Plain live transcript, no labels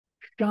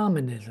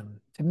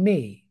Shamanism, to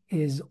me,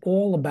 is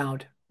all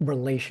about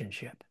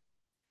relationship.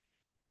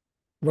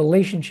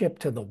 Relationship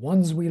to the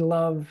ones we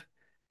love,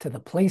 to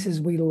the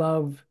places we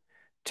love,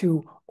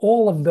 to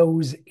all of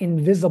those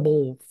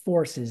invisible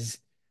forces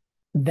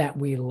that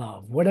we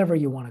love, whatever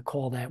you want to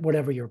call that,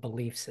 whatever your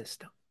belief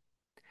system.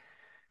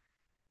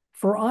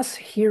 For us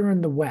here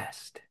in the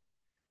West,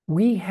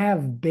 we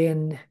have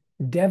been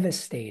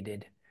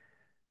devastated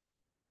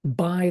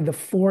by the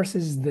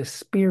forces, the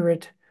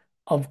spirit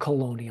of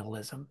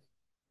colonialism.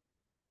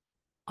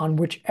 On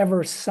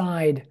whichever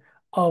side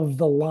of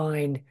the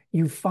line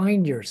you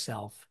find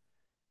yourself,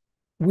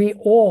 we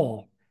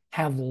all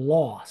have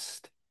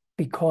lost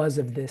because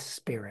of this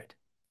spirit.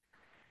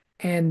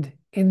 And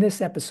in this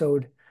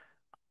episode,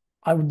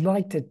 I would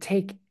like to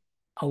take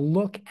a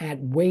look at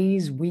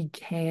ways we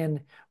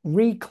can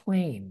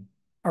reclaim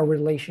our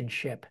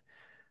relationship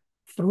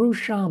through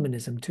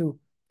shamanism to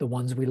the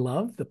ones we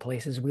love, the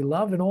places we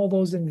love, and all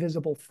those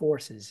invisible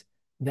forces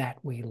that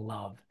we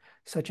love,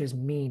 such as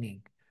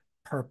meaning,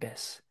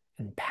 purpose,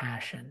 and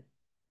passion.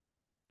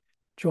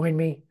 Join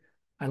me.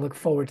 I look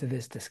forward to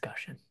this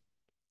discussion.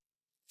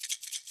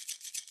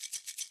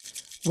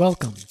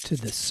 Welcome to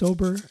the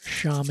Sober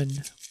Shaman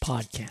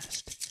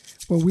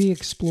Podcast, where we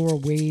explore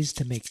ways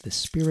to make the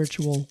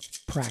spiritual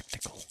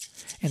practical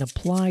and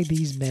apply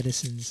these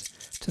medicines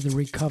to the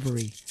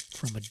recovery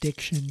from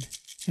addiction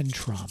and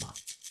trauma.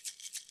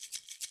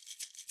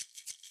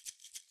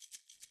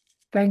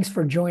 Thanks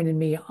for joining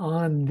me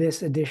on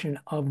this edition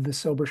of the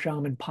Sober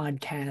Shaman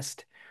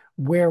Podcast,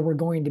 where we're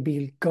going to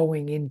be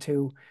going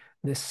into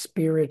the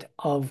spirit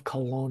of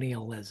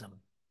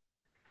colonialism.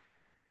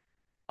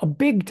 A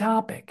big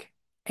topic,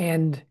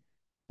 and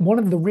one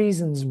of the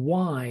reasons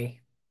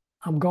why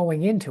I'm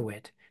going into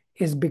it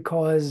is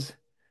because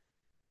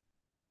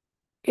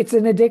it's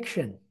an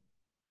addiction.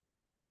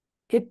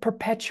 It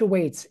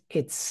perpetuates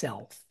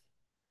itself.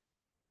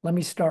 Let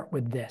me start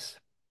with this.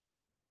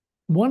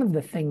 One of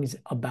the things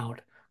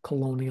about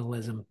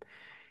colonialism,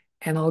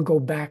 and I'll go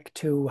back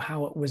to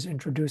how it was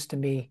introduced to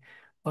me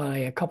by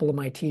a couple of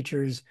my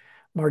teachers,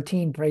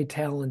 Martine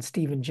Pretel and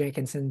Stephen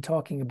Jenkinson,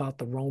 talking about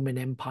the Roman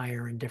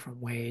Empire in different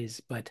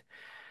ways. But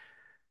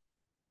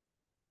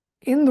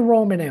in the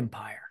Roman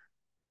Empire,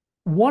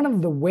 one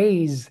of the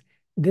ways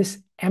this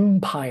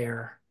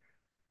empire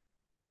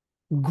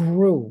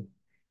grew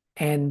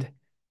and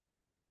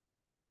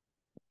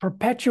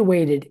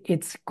perpetuated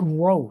its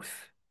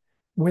growth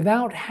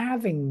without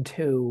having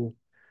to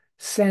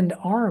send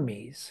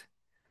armies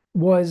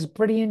was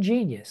pretty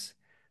ingenious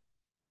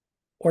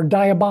or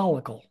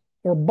diabolical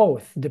or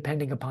both,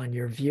 depending upon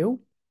your view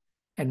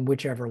and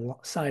whichever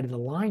side of the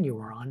line you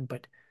were on.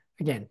 But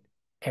again,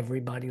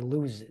 everybody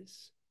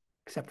loses,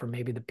 except for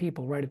maybe the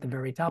people right at the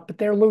very top, but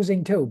they're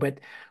losing too. But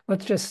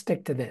let's just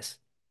stick to this.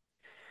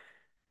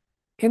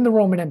 In the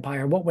Roman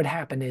Empire, what would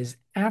happen is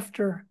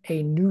after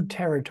a new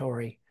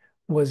territory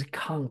was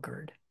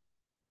conquered,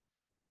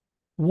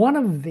 one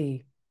of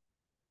the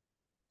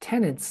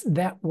tenets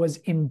that was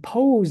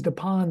imposed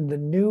upon the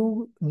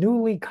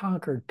newly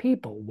conquered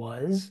people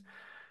was,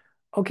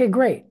 okay,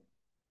 great,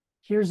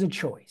 here's a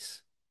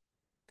choice.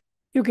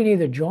 You can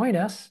either join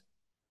us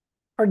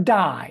or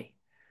die,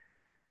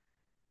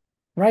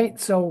 right?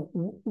 So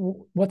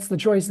what's the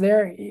choice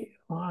there?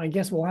 Well, I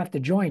guess we'll have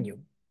to join you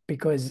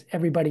because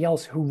everybody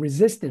else who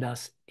resisted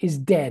us is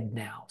dead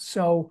now.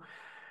 So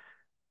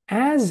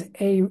as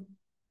a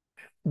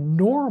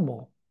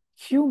normal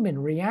human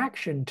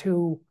reaction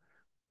to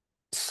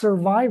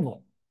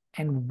survival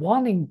and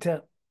wanting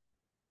to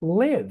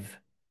live,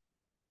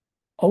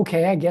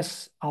 okay, I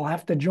guess I'll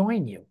have to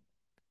join you.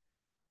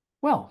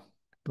 Well,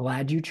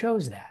 glad you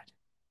chose that.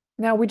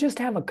 Now, we just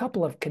have a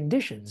couple of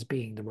conditions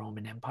being the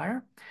Roman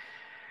Empire.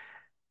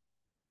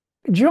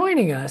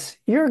 Joining us,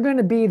 you're going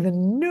to be the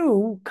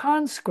new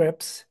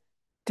conscripts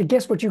to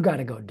guess what you got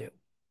to go do.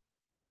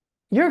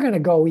 You're going to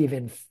go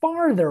even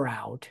farther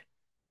out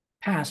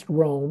past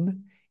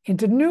Rome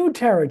into new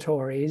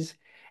territories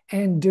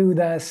and do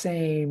the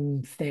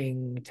same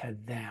thing to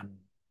them.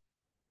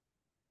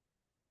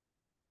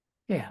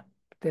 Yeah,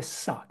 this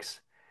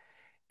sucks.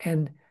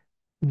 And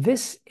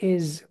this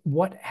is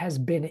what has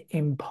been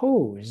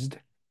imposed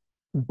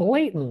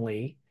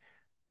blatantly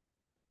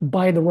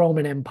by the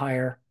Roman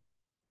Empire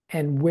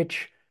and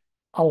which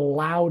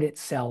allowed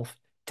itself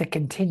to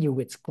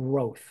continue its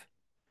growth.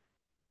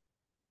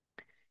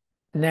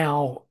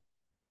 Now,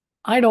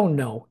 I don't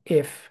know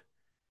if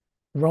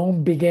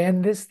Rome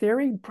began this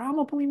theory.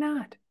 Probably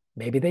not.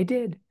 Maybe they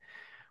did.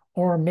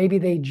 Or maybe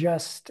they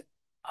just,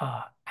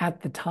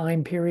 at the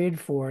time period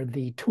for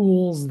the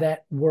tools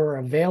that were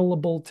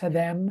available to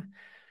them,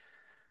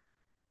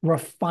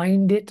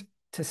 refined it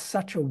to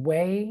such a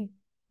way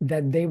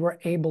that they were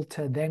able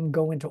to then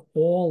go into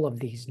all of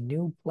these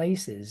new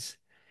places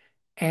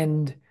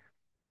and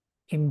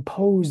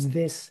impose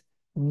this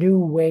new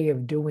way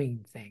of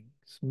doing things.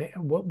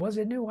 What was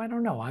it new? I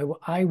don't know.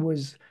 I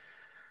was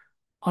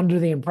under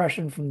the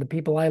impression from the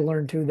people I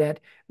learned to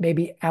that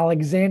maybe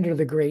Alexander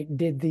the Great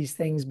did these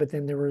things, but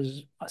then there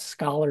was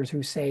scholars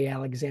who say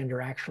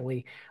Alexander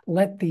actually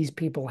let these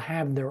people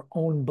have their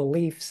own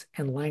beliefs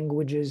and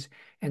languages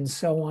and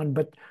so on,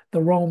 but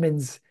the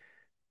Romans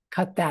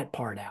cut that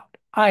part out.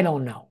 I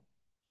don't know.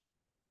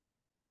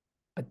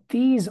 But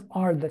these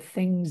are the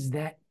things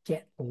that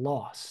get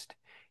lost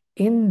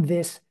in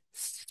this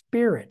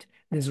spirit,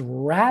 this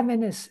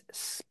ravenous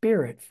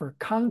spirit for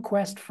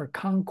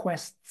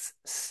conquest's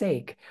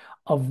sake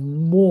of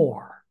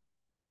more.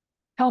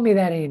 Tell me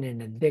that ain't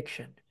an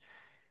addiction.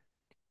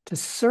 To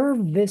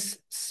serve this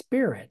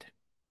spirit,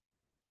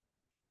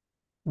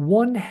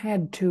 one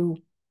had to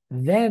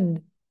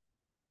then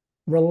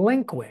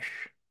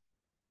relinquish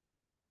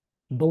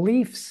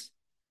beliefs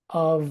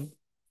of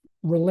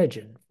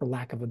religion, for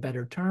lack of a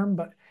better term,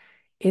 but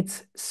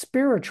it's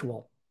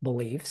spiritual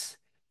beliefs.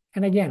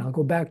 And again, I'll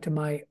go back to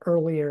my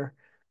earlier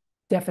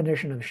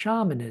definition of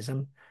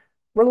shamanism,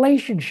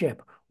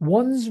 relationship,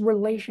 one's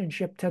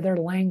relationship to their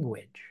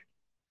language.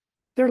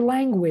 Their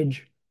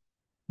language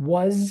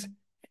was,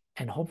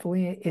 and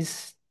hopefully is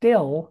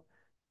still,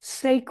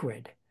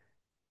 sacred.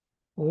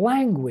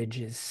 Language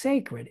is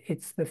sacred.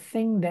 It's the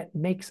thing that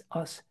makes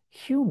us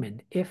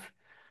human, if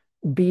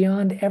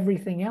beyond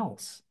everything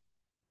else.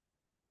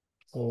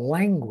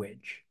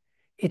 Language.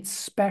 It's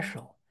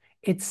special.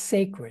 It's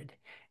sacred.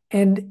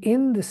 And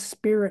in the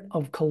spirit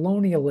of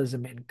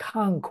colonialism and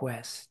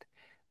conquest,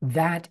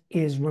 that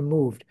is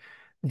removed.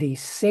 The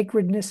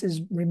sacredness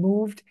is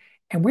removed,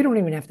 and we don't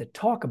even have to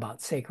talk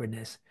about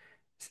sacredness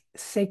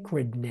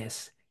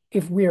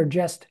if we are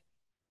just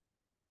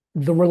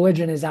the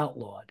religion is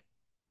outlawed.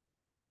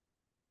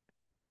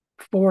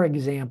 For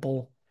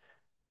example,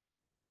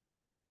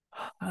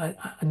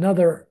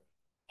 another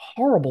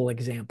horrible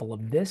example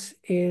of this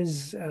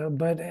is,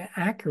 but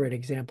accurate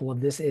example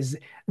of this is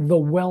the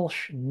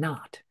Welsh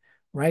knot,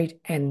 right?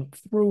 And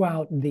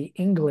throughout the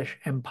English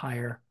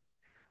Empire,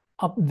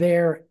 up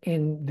there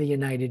in the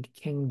United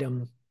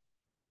Kingdom,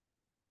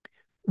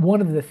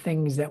 one of the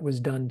things that was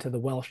done to the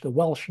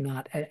Welsh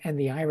knot, and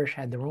the Irish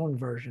had their own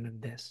version of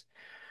this,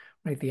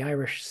 right? The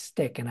Irish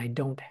stick, and I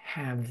don't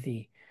have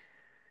the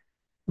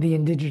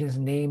indigenous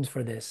names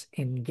for this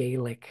in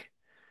Gaelic.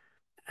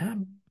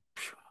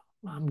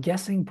 I'm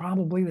guessing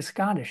probably the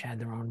Scottish had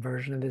their own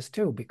version of this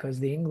too, because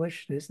the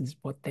English, this is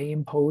what they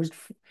imposed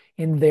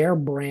in their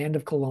brand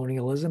of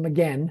colonialism.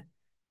 Again,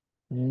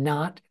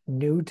 not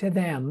new to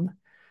them,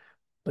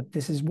 but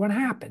this is what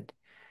happened.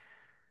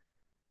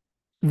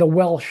 The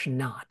Welsh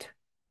knot.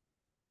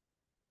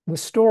 The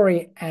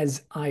story,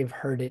 as I've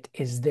heard it,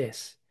 is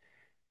this.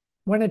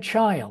 When a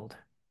child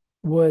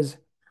was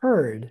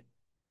heard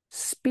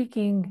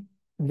speaking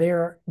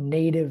their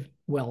native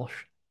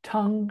Welsh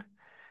tongue,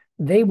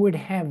 they would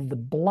have the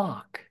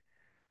block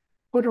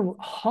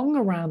hung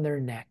around their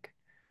neck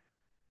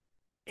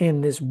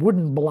in this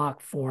wooden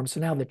block form.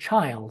 So now the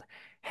child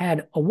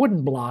had a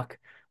wooden block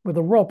with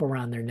a rope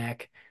around their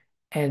neck,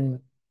 and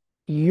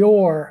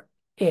you're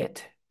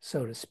it,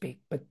 so to speak.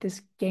 But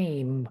this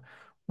game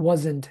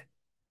wasn't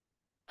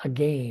a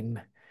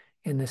game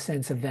in the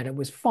sense of that it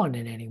was fun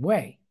in any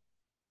way.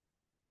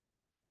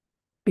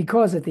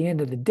 Because at the end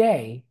of the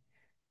day,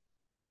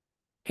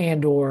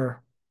 and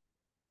or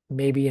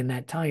maybe in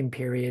that time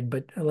period,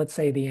 but let's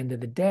say the end of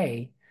the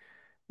day,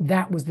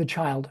 that was the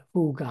child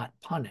who got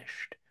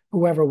punished,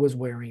 whoever was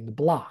wearing the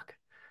block.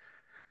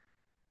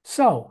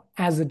 So,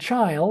 as a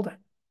child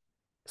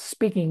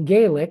speaking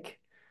Gaelic,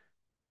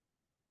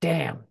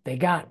 damn, they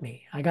got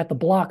me. I got the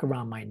block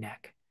around my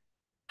neck.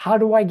 How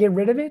do I get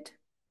rid of it?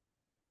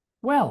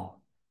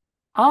 Well,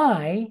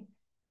 I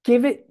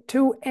give it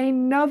to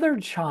another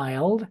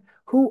child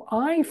who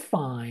I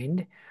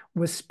find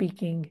was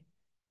speaking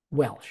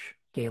Welsh,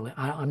 Gaelic.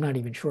 I'm not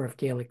even sure if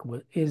Gaelic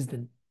is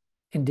the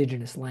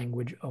indigenous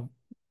language of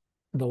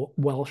the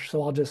Welsh,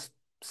 so I'll just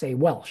say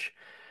Welsh.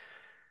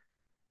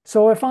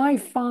 So if I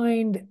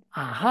find,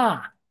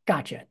 aha,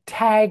 gotcha,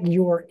 tag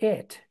you're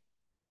it,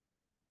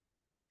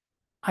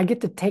 I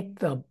get to take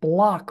the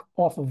block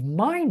off of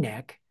my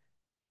neck,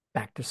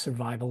 back to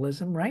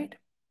survivalism, right?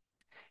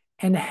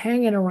 And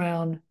hang it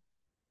around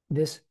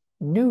this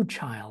new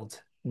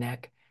child's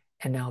neck,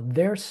 and now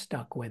they're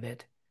stuck with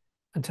it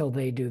until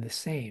they do the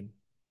same.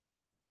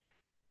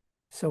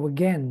 So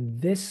again,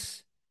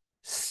 this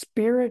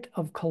spirit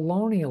of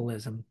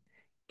colonialism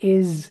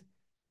is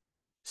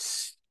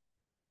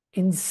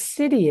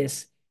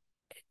insidious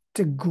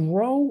to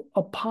grow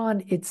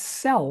upon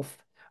itself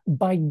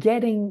by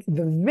getting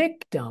the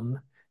victim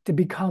to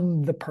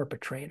become the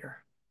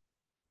perpetrator.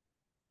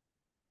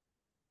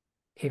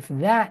 If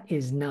that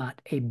is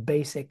not a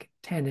basic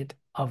tenet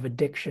of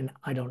addiction,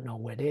 I don't know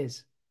what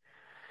is.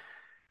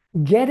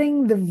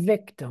 Getting the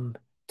victim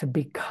to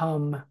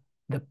become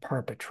the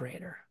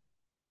perpetrator.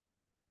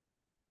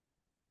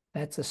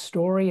 That's a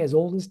story as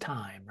old as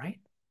time, right?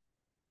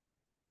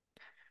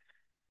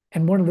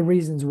 And one of the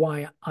reasons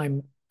why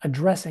I'm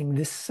addressing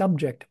this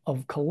subject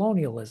of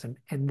colonialism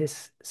and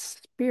this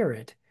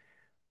spirit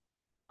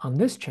on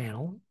this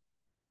channel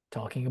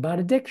talking about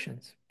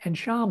addictions and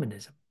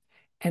shamanism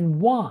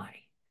and why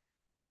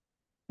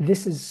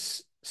this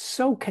is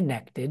so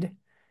connected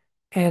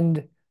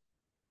and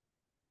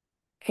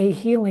a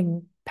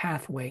healing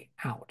pathway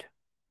out.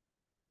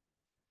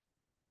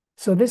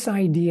 So, this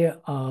idea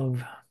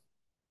of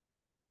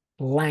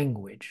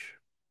language,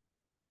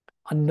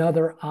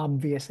 another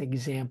obvious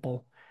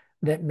example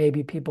that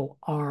maybe people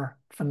are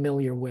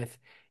familiar with,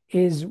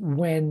 is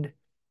when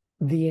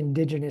the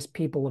indigenous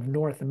people of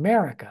North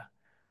America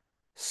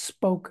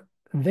spoke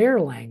their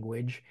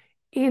language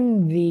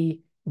in the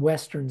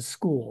Western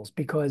schools,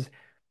 because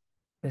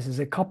this is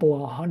a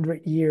couple of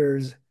hundred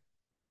years,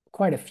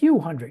 quite a few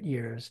hundred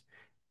years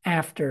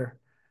after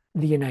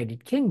the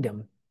United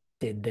Kingdom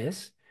did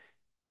this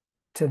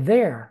to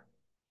their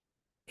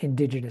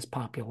indigenous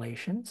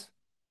populations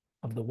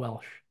of the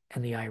Welsh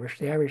and the Irish.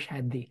 The Irish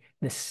had the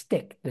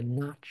stick, the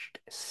notched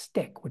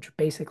stick, which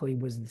basically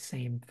was the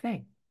same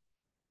thing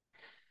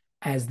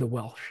as the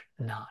Welsh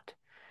knot.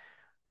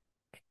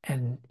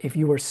 And if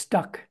you were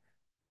stuck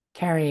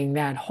carrying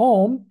that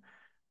home,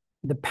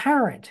 the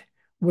parent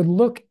would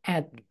look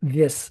at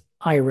this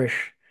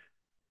Irish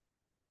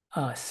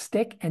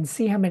stick and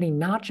see how many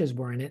notches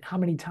were in it, how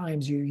many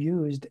times you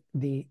used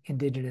the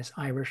indigenous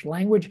Irish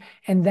language,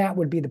 and that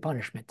would be the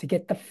punishment, to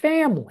get the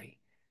family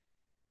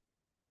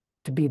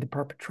to be the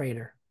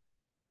perpetrator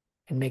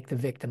and make the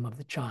victim of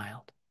the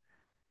child,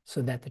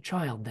 so that the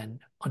child then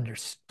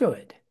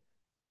understood.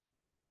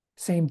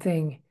 Same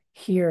thing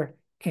here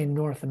in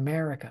North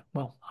America.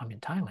 Well, I'm in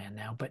Thailand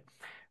now, but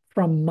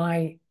from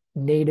my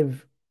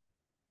native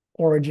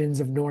origins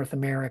of North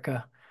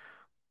America,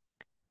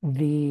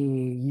 the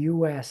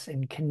US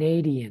and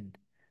Canadian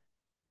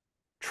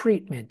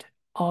treatment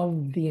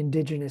of the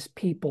indigenous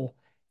people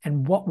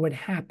and what would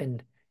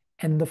happen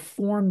and the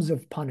forms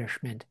of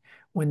punishment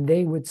when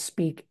they would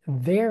speak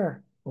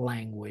their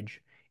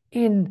language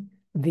in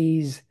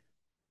these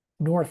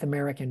North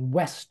American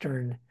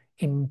Western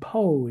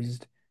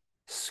imposed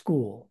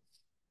schools.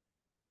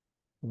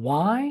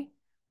 Why?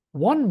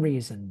 One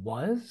reason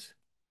was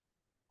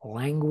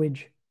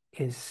language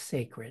is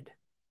sacred.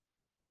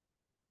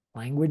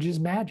 Language is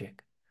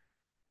magic.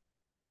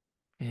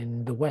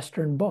 In the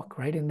Western book,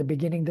 right? In the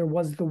beginning, there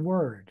was the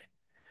word.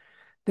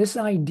 This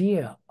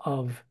idea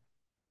of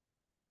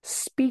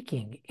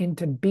speaking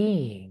into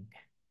being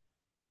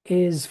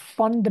is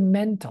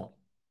fundamental.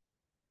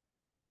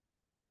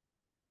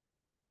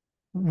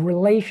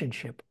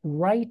 Relationship,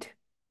 right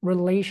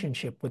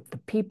relationship with the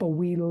people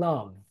we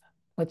love.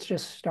 Let's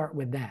just start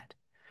with that.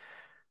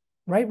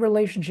 Right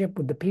relationship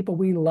with the people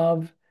we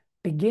love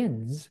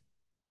begins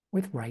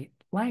with right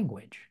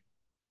language,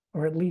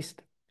 or at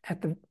least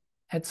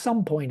at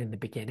some point in the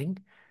beginning.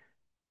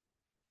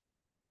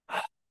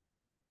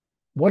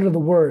 What are the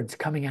words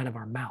coming out of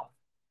our mouth?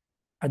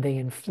 Are they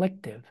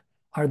inflictive?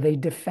 Are they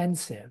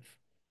defensive?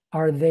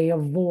 Are they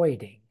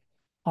avoiding?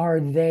 Are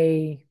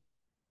they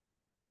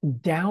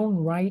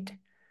downright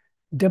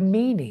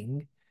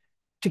demeaning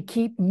to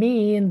keep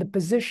me in the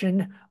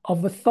position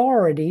of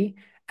authority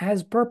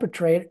as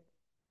perpetrator,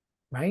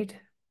 right?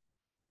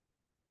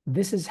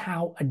 This is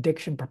how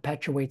addiction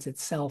perpetuates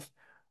itself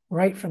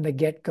right from the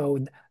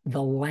get-go.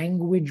 The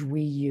language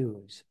we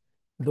use,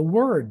 the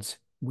words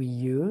we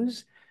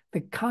use,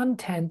 the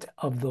content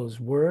of those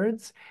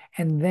words,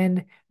 and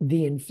then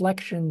the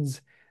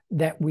inflections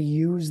that we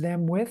use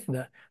them with.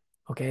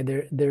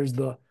 There's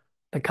the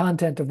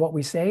content of what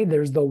we say,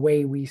 there's the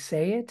way we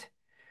say it,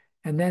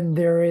 and then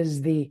there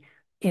is the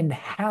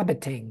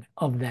inhabiting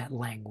of that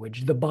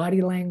language, the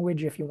body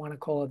language, if you want to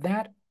call it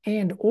that,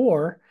 and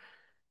or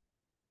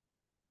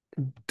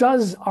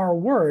does our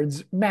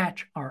words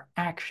match our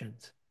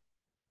actions?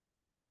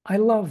 I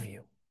love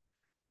you.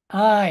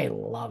 I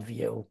love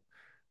you.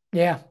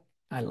 Yeah,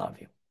 I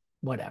love you.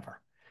 Whatever.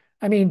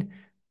 I mean,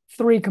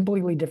 three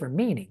completely different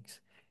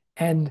meanings.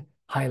 And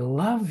I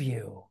love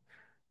you.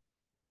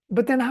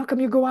 But then how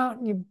come you go out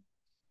and you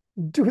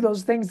do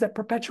those things that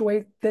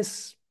perpetuate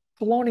this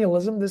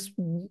colonialism, this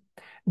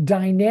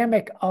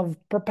dynamic of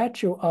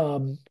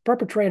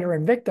perpetrator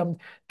and victim?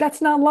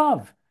 That's not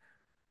love.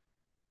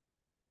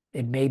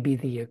 It may be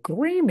the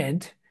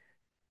agreement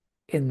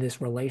in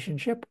this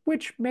relationship,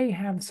 which may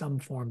have some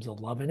forms of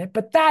love in it,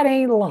 but that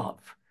ain't love.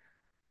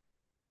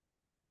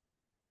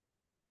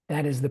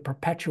 That is the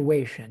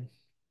perpetuation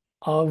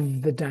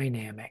of the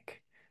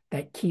dynamic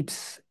that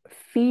keeps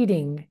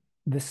feeding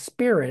the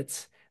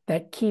spirits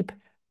that keep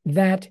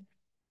that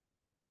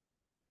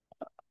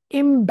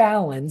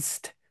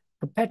imbalanced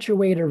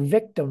perpetuator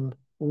victim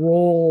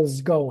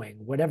roles going,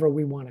 whatever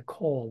we want to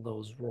call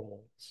those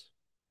roles.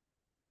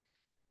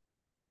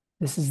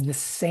 This is the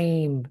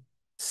same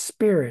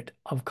spirit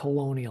of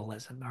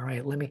colonialism. All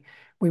right,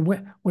 we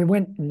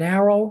went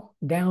narrow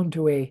down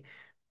to a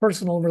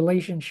personal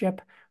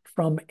relationship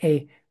from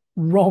a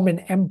Roman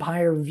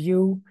Empire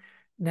view.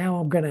 Now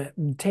I'm going to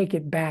take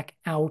it back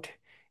out.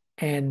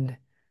 And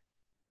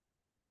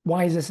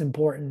why is this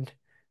important?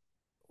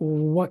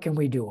 What can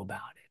we do about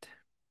it?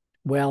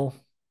 Well,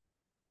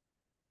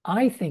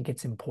 I think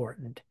it's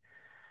important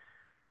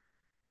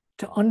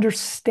to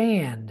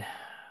understand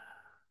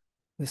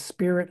the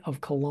spirit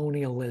of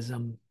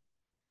colonialism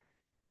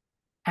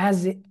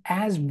as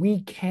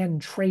we can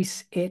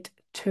trace it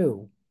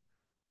to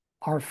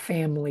our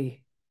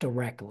family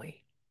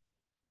directly.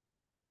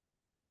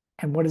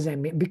 And what does that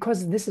mean?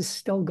 Because this is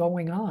still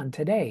going on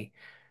today,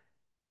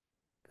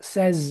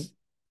 says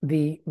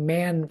the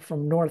man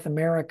from North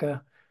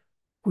America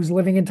who's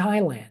living in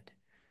Thailand.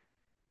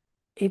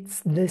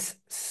 It's this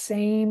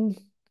same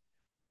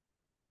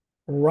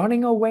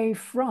running away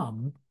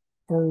from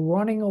or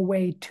running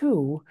away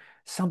to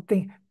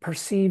something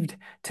perceived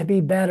to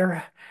be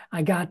better.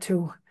 I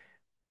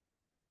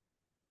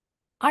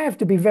have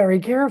to be very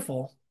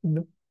careful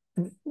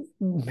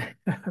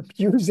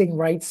using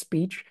right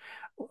speech,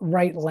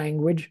 right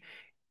language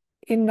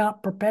in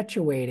not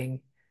perpetuating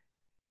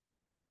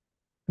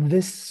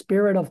this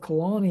spirit of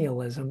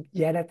colonialism,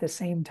 yet at the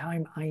same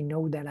time, I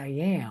know that I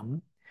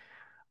am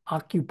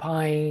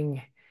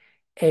occupying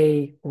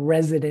a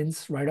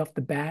residence right off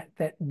the bat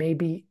that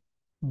maybe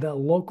the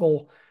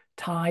local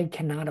Thai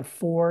cannot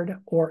afford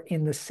or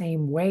in the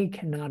same way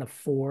cannot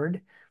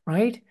afford,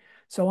 right?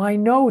 So I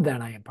know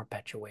that I am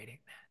perpetuating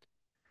that.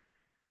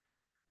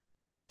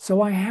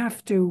 So I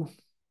have to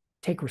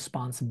take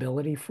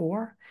responsibility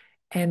for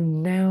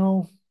and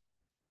now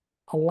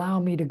allow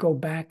me to go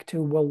back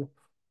to, well,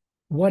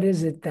 what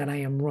is it that I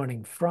am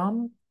running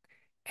from?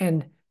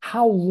 And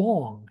how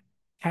long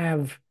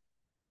have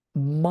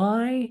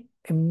my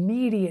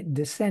immediate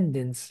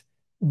descendants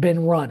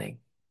been running?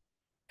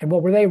 And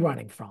what were they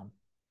running from?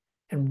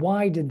 And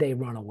why did they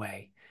run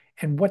away?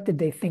 And what did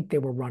they think they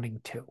were running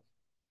to?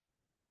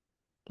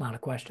 A lot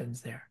of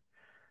questions there.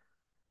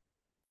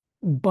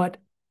 But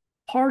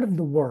part of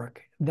the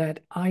work that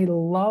I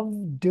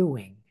love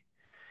doing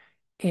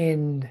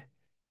in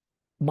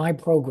my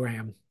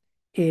program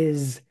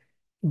is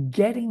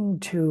getting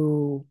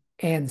to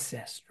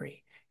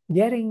ancestry,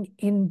 getting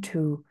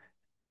into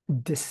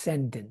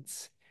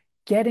descendants,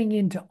 getting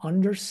into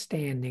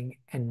understanding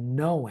and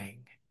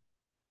knowing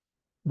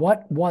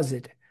what was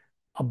it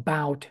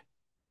about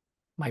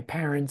my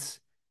parents,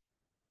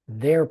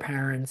 their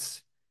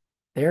parents,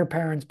 their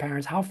parents'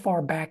 parents, how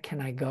far back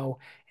can I go,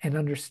 and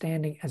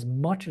understanding as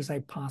much as I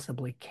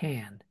possibly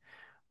can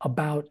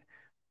about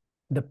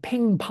the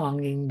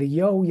ping-ponging, the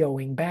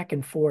yo-yoing back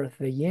and forth,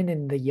 the yin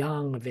and the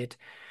yang of it,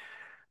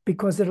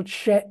 because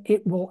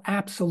it will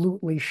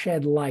absolutely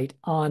shed light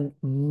on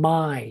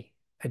my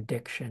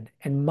addiction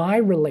and my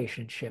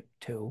relationship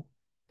to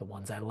the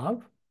ones I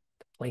love,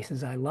 the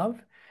places I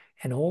love,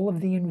 and all of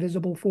the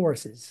invisible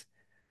forces,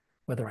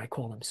 whether I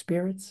call them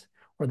spirits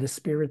or the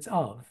spirits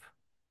of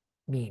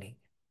meaning,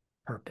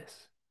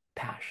 purpose,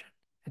 passion,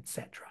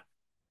 etc.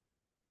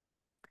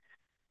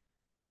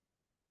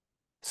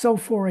 So,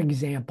 for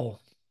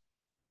example,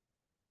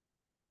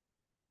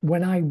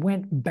 when I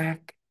went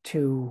back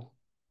to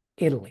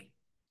Italy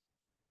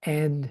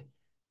and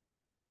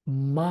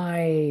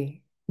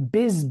my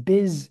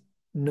biz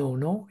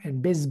nono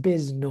and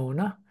biz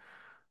nona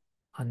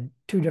on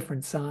two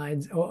different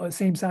sides, or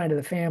same side of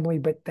the family,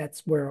 but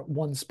that's where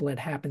one split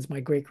happens. My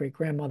great great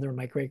grandmother and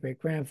my great great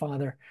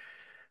grandfather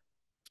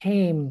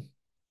came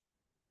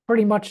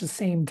pretty much the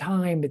same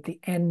time at the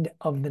end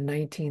of the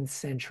 19th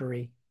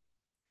century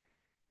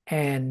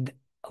and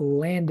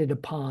landed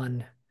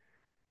upon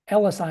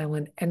Ellis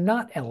Island, and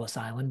not Ellis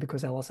Island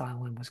because Ellis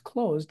Island was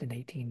closed in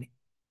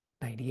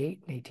 1898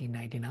 and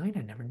 1899.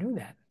 I never knew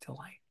that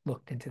until I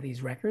looked into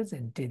these records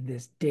and did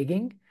this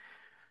digging.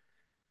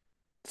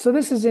 So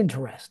this is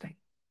interesting.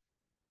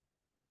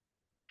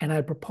 And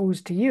I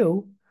propose to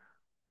you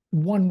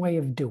one way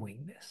of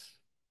doing this.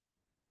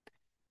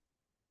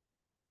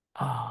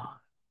 Uh,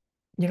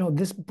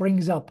 this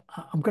brings up,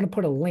 I'm going to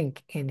put a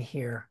link in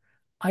here.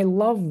 I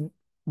love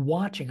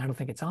watching, I don't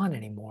think it's on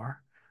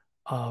anymore,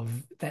 of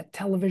that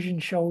television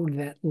show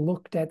that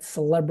looked at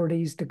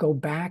celebrities to go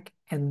back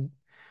and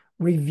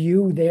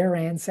review their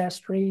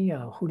ancestry.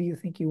 Who do you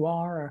think you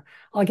are? Or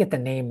I'll get the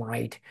name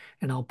right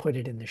and I'll put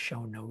it in the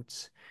show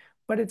notes.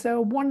 But it's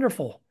a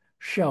wonderful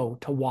show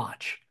to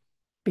watch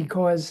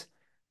because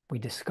we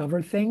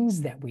discover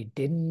things that we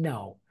didn't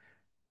know.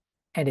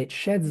 And it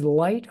sheds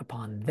light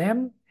upon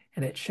them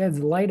and it sheds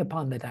light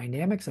upon the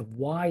dynamics of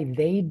why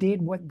they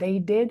did what they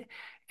did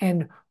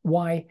and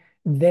why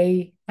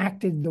they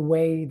acted the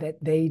way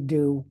that they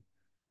do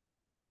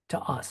to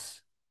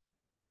us.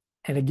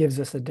 And it gives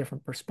us a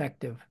different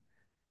perspective,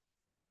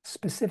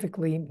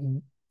 specifically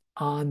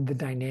on the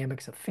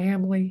dynamics of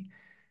family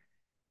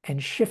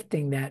and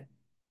shifting that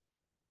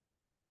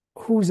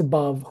who's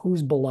above,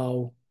 who's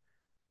below,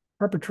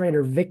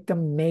 perpetrator,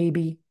 victim,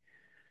 maybe.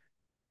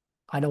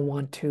 I don't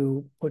want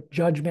to put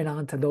judgment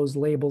onto those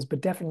labels,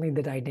 but definitely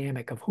the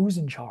dynamic of who's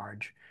in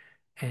charge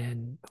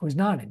and who's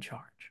not in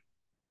charge.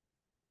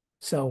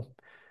 So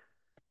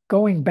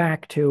going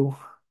back to,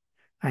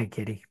 hi,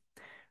 Kitty.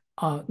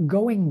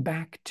 Going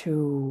back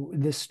to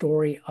this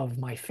story of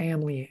my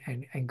family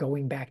and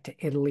going back to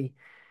Italy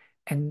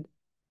and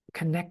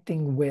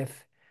connecting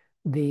with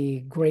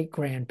the great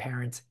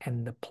grandparents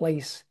and the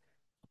place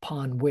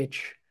upon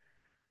which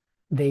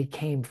they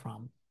came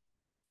from.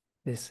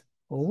 this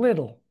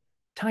little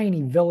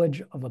tiny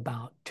village of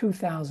about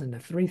 2,000 to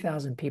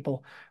 3,000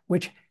 people,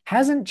 which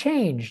hasn't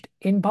changed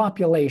in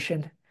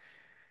population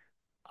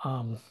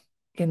um,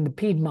 in the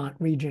Piedmont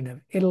region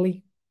of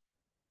Italy.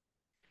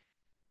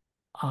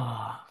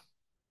 Uh,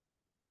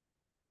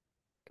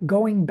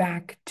 Going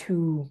back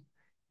to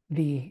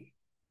the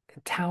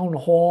town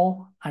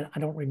hall, I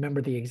don't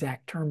remember the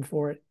exact term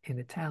for it in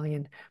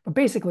Italian, but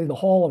basically the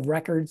Hall of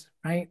Records,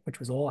 right, which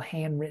was all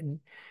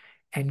handwritten,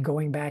 and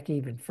going back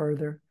even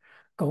further,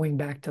 going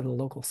back to the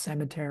local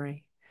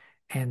cemetery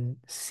and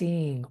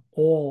seeing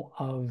all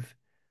of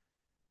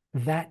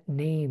that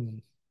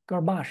name,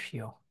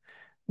 Garbaccio,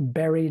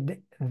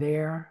 buried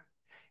there,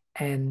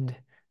 and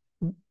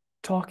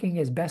talking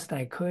as best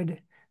I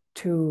could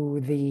to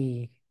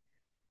the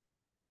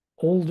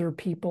older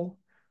people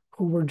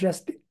who were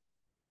just,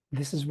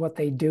 this is what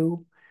they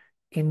do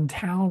in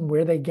town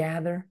where they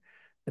gather.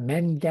 The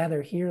men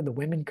gather here, the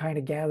women kind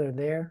of gather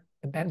there.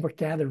 The men were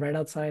gathered right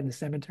outside the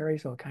cemetery,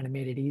 so it kind of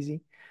made it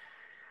easy.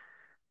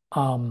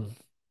 Um,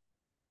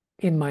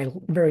 in my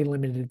very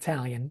limited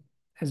Italian,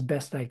 as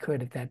best I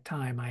could at that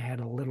time, I had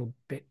a little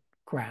bit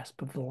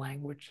grasp of the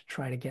language to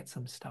try to get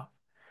some stuff.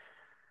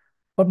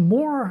 But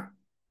more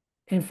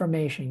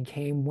information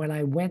came when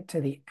I went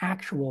to the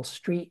actual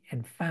street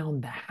and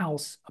found the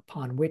house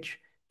upon which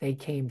they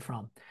came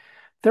from.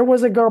 There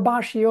was a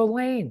Garbaccio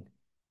Lane.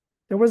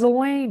 There was a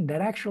lane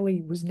that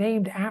actually was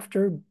named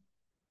after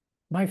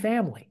my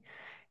family.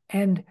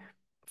 And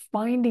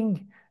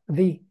finding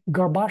the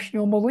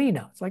Garbaccio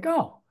Molina, it's like,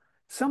 oh,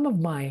 some of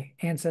my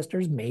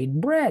ancestors made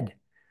bread,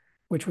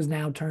 which was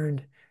now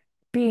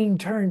being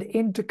turned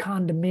into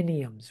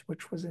condominiums,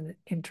 which was an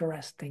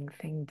interesting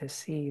thing to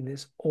see.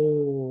 This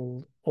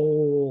old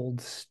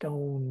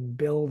stone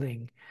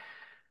building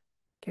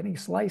getting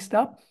sliced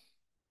up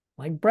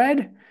like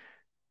bread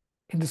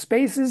into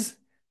spaces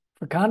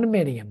for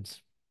condominiums.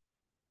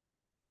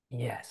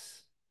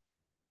 Yes.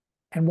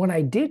 And what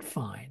I did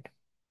find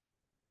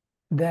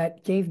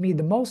that gave me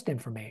the most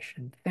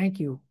information, thank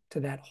you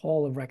to that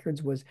Hall of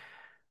Records, was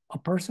a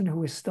person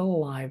who is still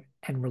alive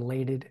and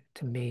related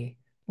to me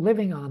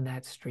living on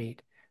that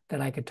street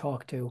that I could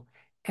talk to.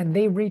 And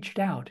they reached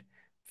out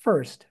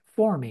first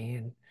for me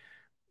and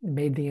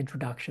made the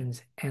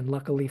introductions. And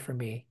luckily for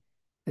me,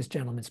 this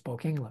gentleman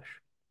spoke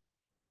English.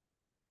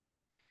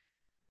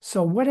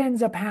 So what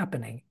ends up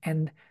happening,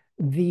 and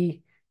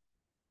the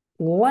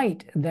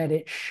light that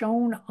it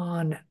shone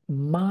on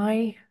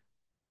my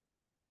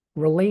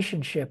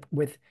relationship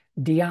with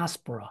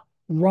diaspora,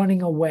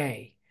 running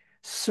away,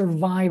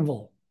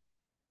 survival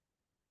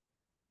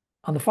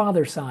on the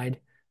father's side,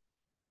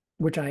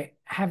 which I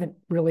haven't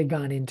really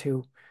gone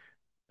into,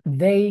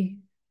 they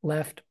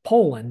left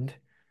Poland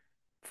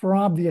for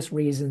obvious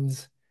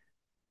reasons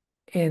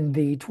in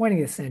the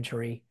 20th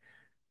century,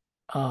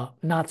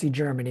 Nazi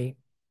Germany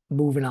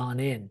moving on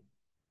in.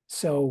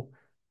 So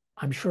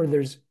I'm sure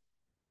there's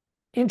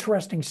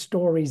interesting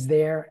stories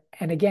there.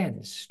 And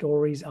again,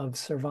 stories of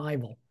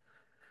survival.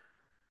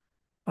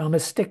 I'm going to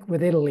stick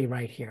with Italy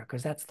right here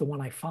because that's the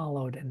one I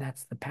followed and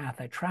that's the path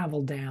I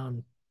traveled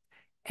down.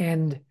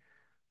 And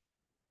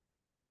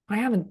I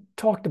haven't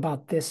talked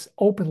about this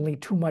openly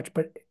too much,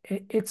 but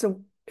it's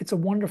a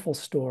wonderful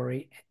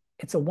story.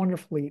 It's a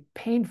wonderfully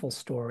painful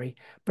story,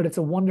 but it's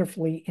a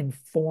wonderfully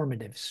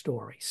informative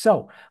story.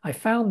 So I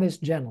found this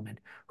gentleman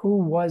who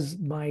was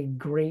my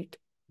great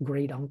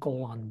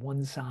uncle on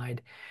one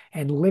side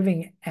and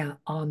living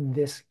on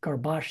this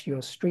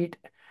Garbaccio Street,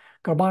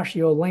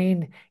 Garbaccio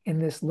Lane in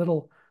this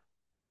little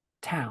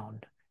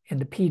town in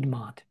the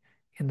Piedmont,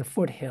 in the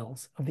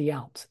foothills of the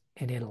Alps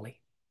in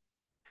Italy.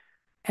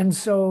 And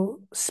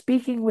so,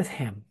 speaking with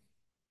him,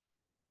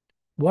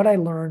 what I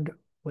learned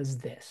was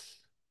this.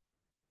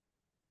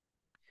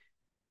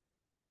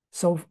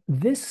 So,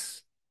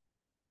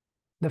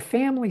 the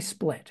family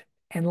split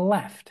and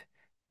left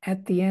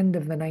at the end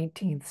of the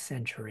 19th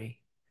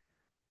century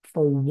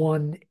for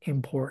one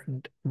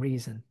important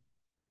reason: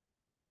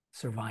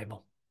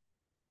 survival.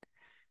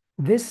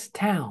 This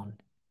town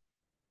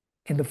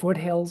in the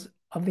foothills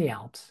of the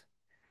Alps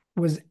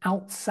is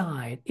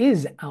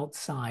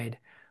outside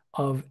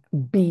of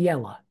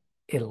Biella,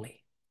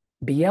 Italy.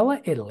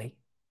 Biella, Italy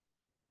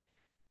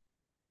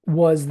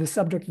was the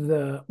subject of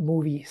the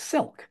movie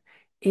Silk.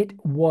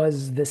 It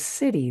was the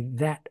city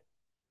that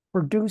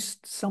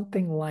produced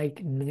something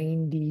like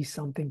 90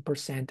 something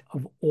percent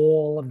of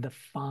all of the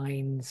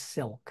fine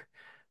silk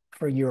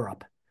for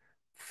Europe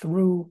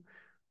through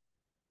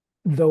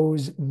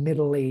those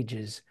Middle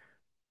Ages.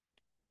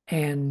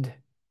 And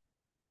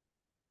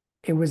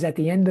it was at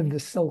the end of the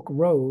Silk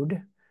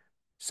Road.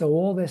 So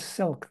all this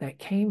silk that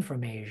came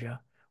from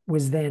Asia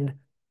was then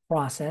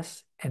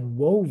processed and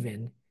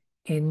woven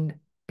in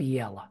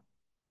Biella.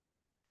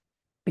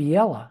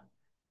 Biella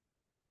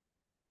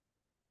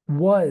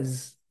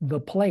was the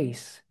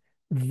place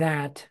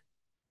that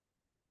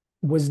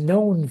was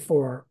known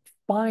for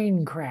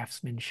fine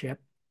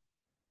craftsmanship,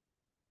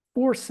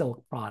 for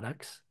silk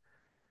products,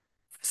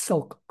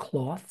 silk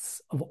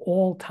cloths of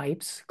all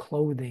types,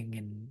 clothing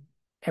and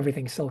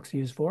everything silk's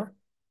used for.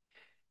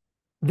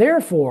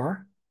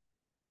 Therefore,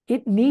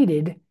 it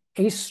needed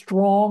a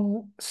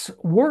strong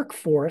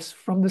workforce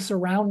from the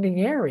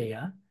surrounding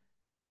area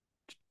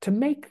to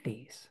make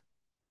these.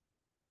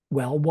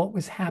 Well, what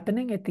was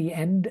happening at the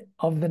end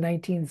of the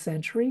 19th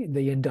century?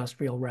 The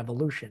Industrial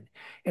Revolution.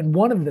 And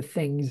one of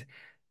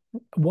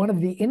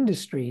the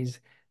industries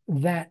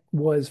that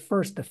was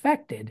first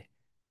affected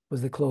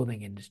was the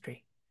clothing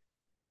industry.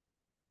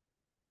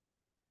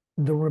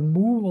 The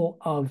removal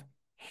of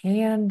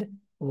hand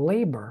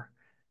labor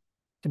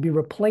to be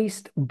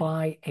replaced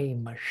by a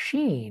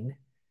machine,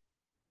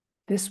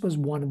 this was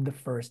one of the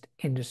first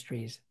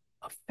industries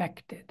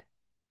affected.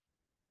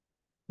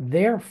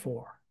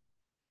 Therefore,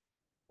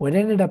 what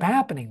ended up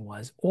happening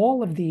was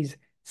all of these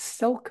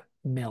silk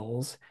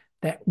mills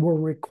that were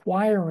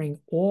requiring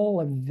all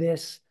of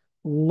this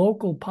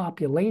local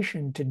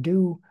population to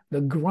do the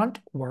grunt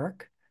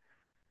work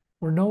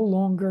were no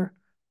longer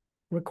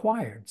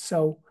required.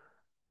 So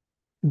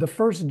the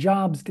first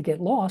jobs to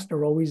get lost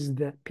are always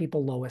the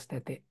people lowest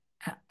at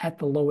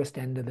the lowest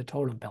end of the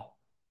totem pole,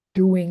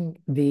 doing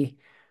the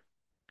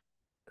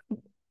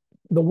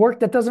work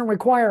that doesn't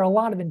require a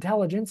lot of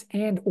intelligence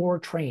and or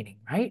training,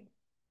 right?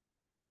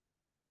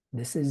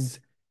 This is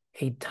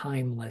a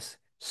timeless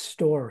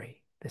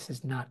story. This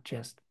is not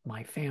just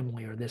my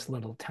family or this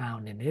little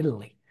town in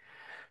Italy.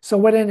 So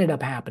what ended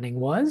up happening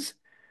was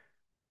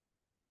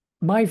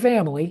my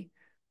family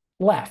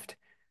left.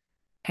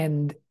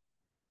 And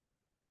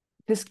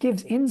this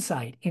gives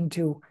insight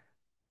into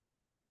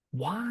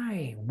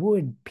why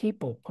would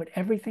people put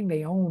everything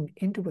they own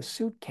into a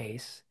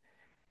suitcase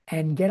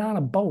and get on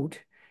a boat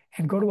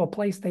and go to a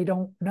place they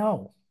don't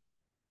know?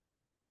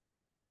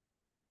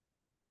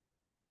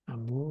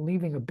 I'm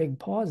leaving a big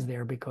pause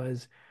there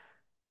because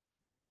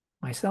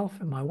myself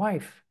and my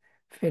wife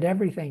fit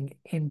everything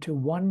into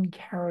one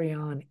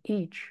carry-on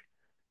each,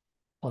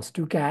 plus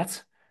two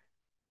cats,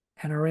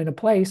 and are in a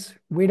place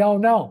we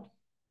don't know.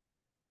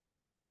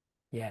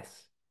 Yes,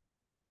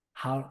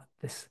 how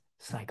this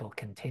cycle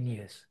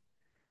continues.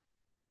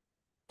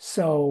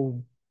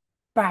 So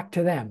back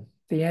to them,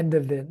 the end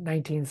of the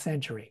 19th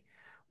century.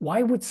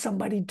 Why would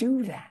somebody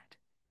do that?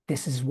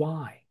 This is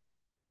why.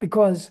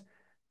 Because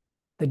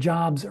the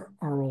jobs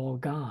are all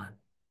gone.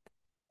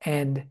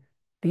 And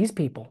these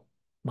people,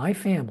 my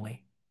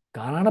family,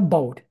 got on a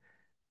boat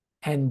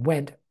and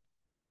went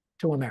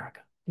to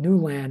America. New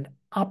land,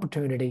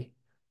 opportunity.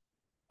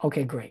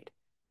 Okay, great.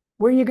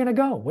 Where are you going to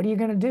go? What are you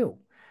going to do?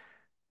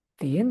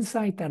 The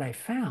insight that I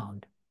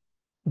found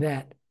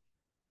that,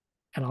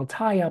 and I'll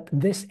tie up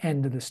this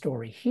end of the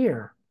story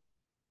here,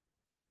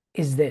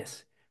 is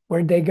this.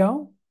 Where'd they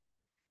go?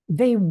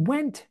 They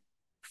went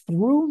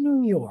through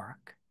New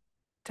York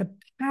to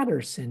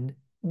Paterson,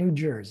 New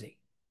Jersey.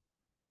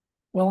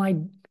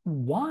 Well,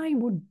 why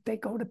would they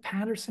go to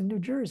Paterson, New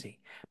Jersey?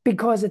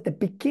 Because at the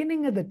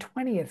beginning of the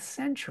 20th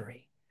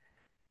century,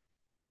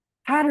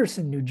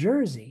 Paterson, New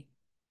Jersey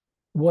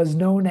was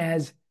known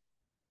as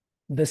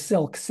the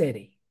Silk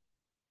City,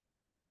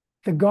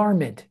 the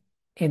garment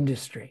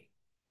industry.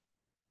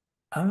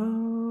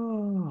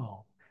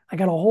 Oh, I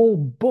got a whole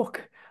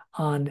book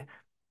on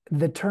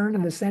the turn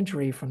of the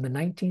century from the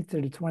 19th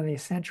to the 20th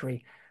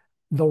century,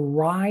 the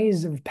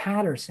rise of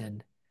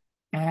Paterson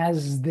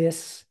as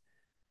this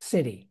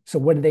city. So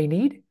what did they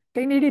need?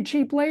 They needed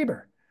cheap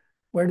labor.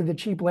 Where did the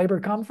cheap labor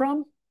come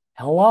from?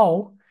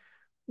 Hello.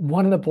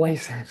 One of the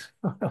places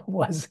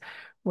was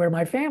where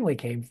my family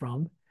came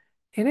from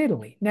in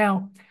Italy.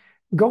 Now,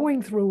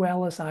 going through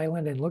Ellis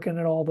Island and looking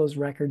at all those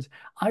records,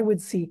 I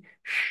would see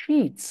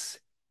sheets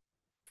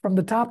from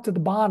the top to the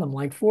bottom,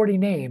 like 40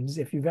 names.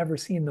 If you've ever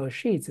seen those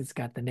sheets, it's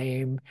got the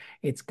name,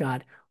 it's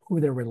got who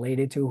they're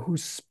related to,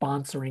 who's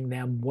sponsoring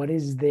them, what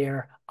is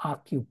their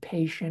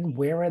occupation,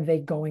 where are they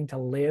going to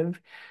live.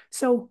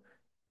 So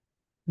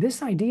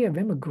this idea of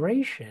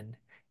immigration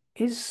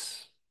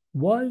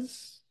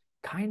was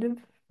kind of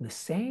the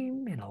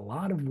same in a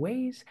lot of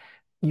ways.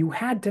 You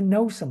had to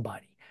know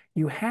somebody.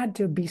 You had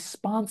to be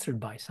sponsored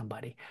by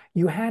somebody.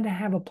 You had to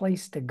have a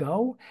place to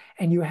go,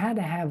 and you had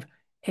to have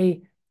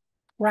a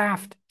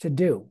craft to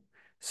do.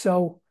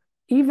 So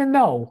even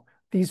though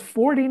these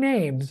 40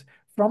 names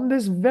from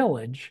this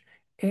village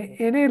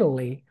in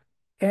Italy,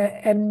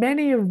 and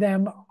many of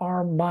them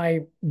are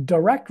my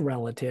direct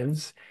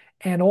relatives,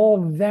 and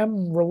all of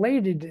them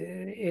related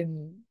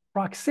in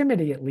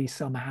proximity, at least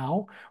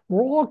somehow,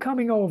 we're all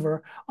coming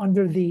over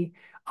under the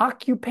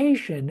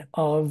occupation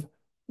of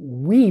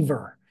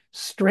weaver,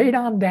 straight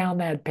on down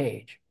that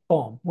page.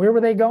 Boom. Where were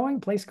they going?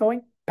 Place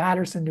going?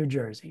 Paterson, New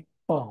Jersey.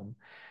 Boom.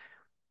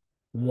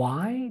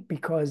 Why?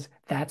 Because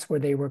that's where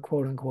they were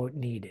quote unquote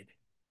needed.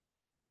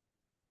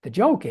 The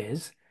joke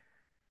is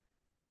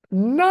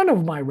none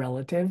of my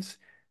relatives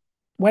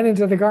went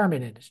into the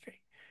garment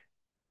industry,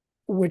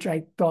 which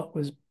I thought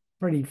was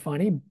pretty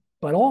funny,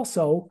 but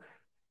also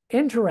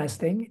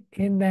interesting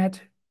in that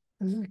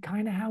this is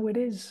kind of how it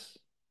is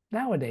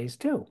nowadays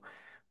too.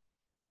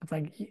 It's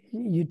like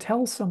you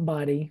tell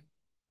somebody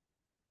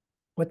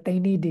what they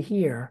need to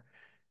hear.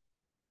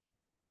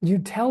 You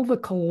tell the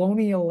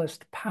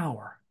colonialist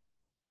power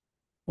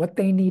what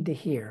they need to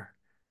hear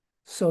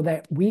so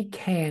that we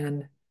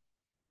can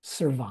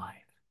survive.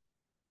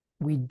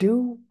 We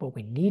do what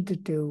we need to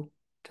do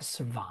to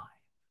survive.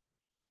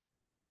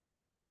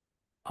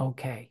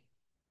 Okay,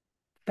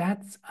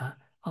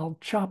 I'll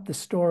chop the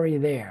story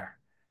there.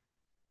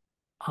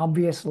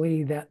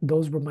 Obviously, that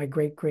those were my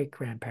great great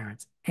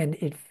grandparents, and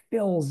it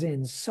fills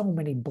in so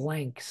many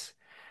blanks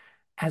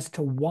as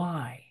to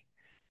why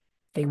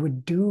they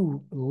would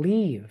do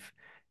leave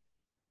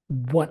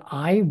what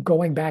I,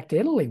 going back to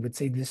Italy, would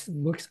say this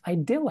looks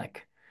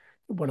idyllic.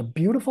 What a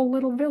beautiful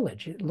little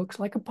village. It looks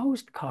like a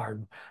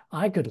postcard.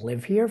 I could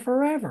live here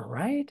forever,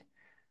 right?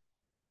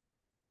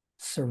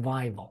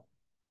 Survival.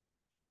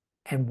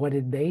 And what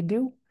did they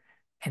do?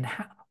 And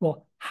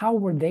how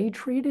were they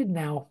treated?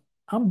 Now,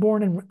 I'm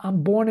born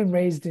and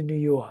raised in New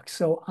York,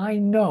 so I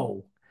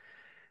know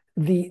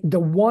the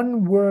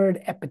one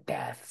word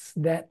epithets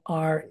that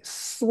are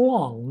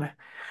slung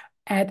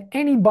at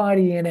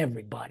anybody and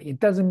everybody. It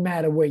doesn't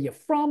matter where you're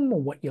from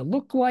or what you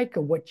look like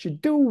or what you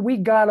do. We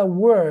got a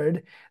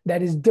word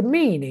that is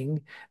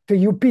demeaning to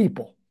you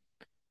people.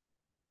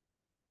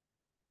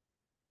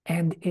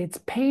 And it's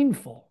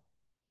painful.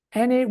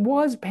 And it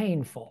was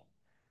painful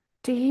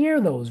to hear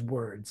those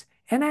words.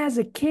 And as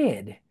a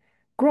kid,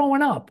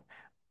 growing up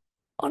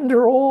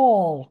under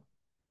all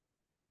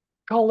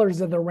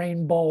colors of the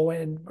rainbow,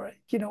 and,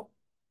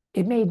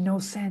 it made no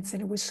sense.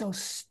 And it was so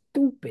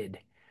stupid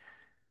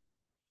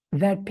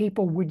that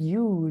people would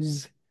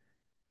use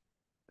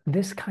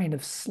this kind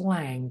of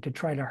slang to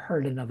try to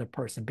hurt another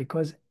person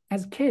because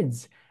as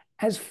kids,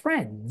 as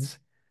friends,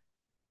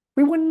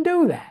 we wouldn't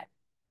do that.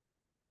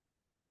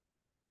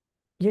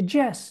 You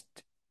just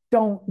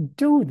don't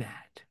do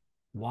that.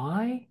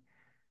 Why?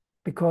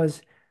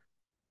 Because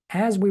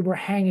as we were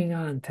hanging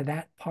on to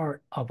that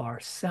part of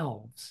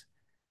ourselves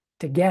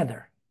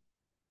together,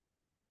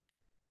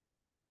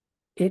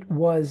 it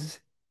was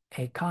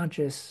a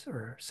conscious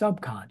or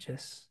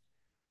subconscious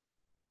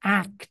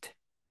act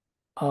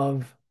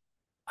of,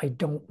 I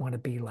don't want to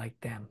be like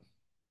them.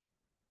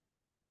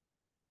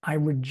 I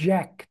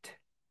reject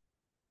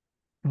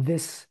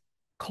this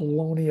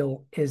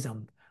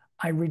colonialism.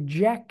 I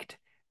reject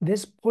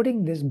this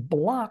putting this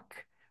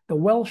block, the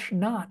Welsh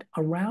knot,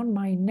 around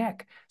my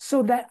neck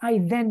so that I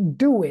then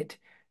do it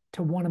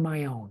to one of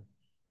my own.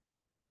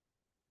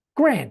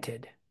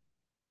 Granted,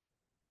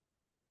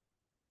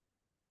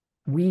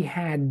 we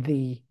had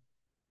the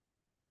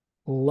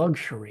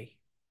luxury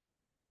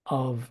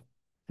of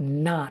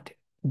not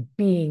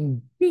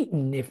being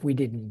beaten if we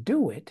didn't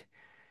do it,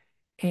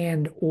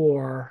 and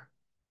or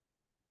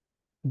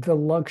the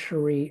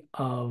luxury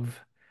of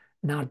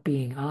not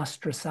being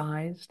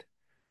ostracized.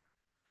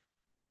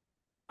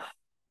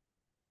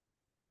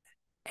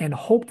 And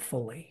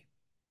hopefully,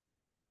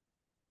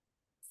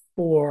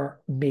 for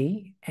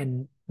me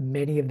and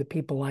many of the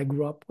people I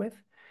grew up with,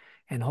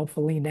 and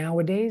hopefully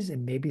nowadays,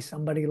 and maybe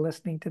somebody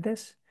listening to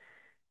this,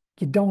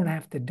 you don't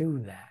have to do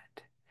that.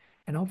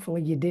 And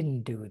hopefully you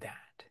didn't do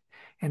that.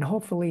 And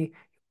hopefully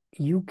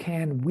we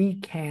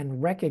can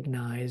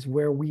recognize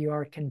where we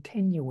are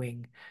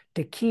continuing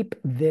to keep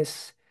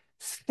this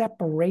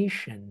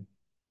separation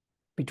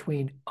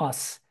between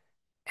us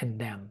and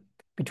them,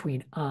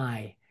 between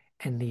I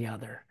and the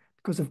other.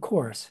 Because of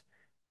course,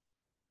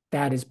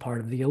 that is part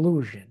of the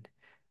illusion.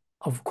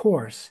 Of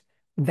course,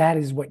 that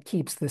is what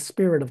keeps the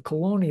spirit of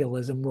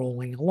colonialism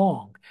rolling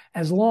along.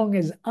 As long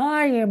as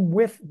I am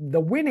with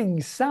the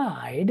winning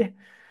side,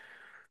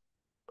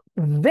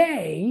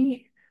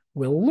 they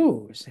will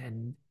lose.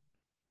 And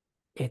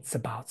it's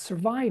about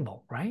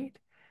survival, right?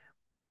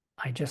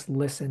 I just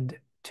listened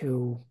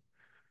to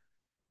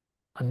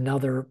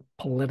another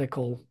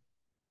political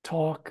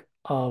talk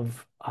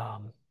of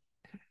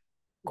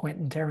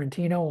Quentin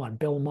Tarantino on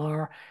Bill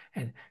Maher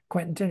and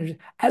Quentin Tarantino.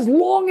 As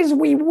long as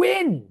we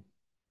win,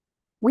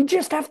 we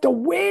just have to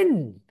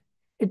win.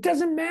 It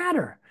doesn't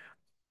matter.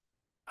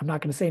 I'm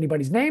not going to say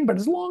anybody's name, but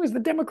as long as the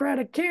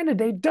Democratic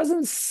candidate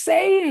doesn't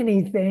say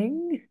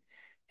anything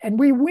and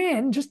we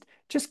win, just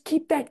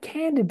keep that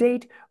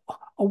candidate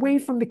away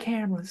from the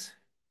cameras.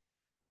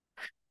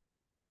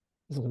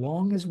 As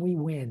long as we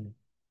win.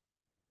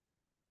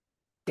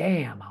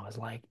 Damn, I was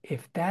like,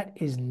 if that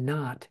is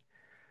not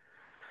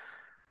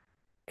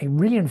a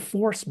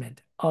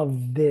reinforcement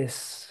of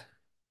this,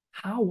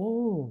 how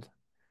old?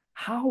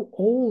 How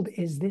old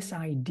is this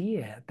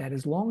idea that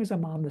as long as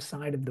I'm on the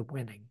side of the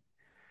winning,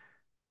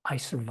 I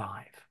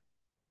survive?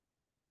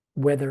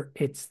 Whether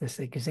it's this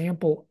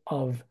example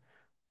of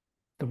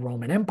the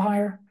Roman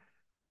Empire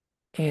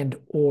and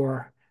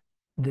or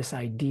this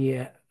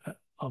idea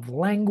of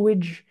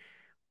language.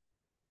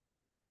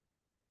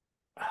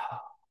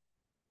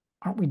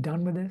 Aren't we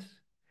done with this?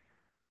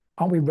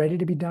 Aren't we ready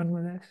to be done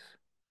with this?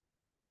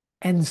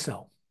 And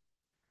so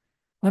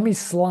let me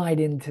slide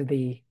into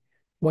the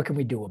what can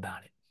we do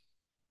about it?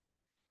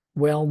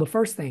 Well, the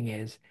first thing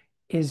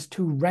is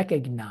to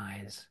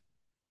recognize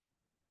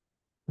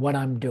what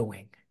I'm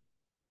doing,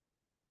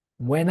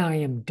 when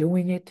I am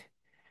doing it,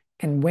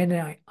 and when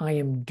I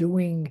am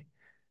doing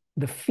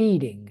the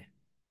feeding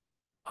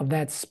of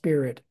that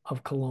spirit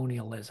of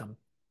colonialism.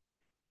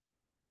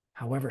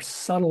 however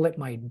subtle it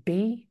might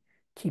be,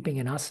 keeping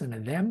an us and a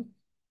them,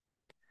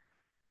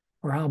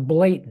 or how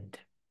blatant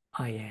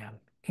I am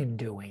in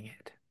doing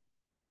it.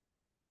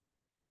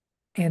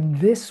 And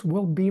this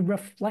will be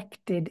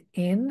reflected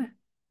in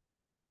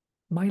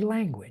my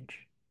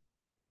language.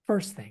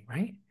 First thing,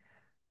 right?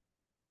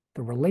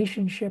 The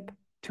relationship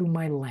to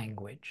my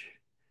language,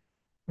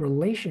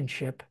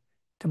 relationship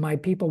to my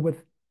people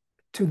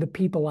to the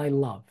people I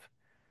love.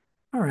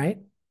 All right.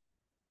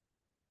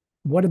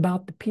 What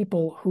about the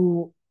people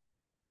who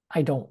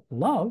I don't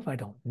love, I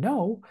don't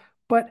know,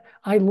 but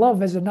I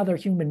love as another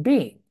human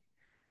being?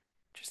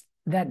 Just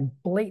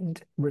that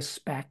blatant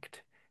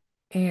respect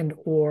and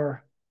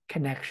or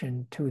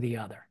connection to the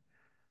other.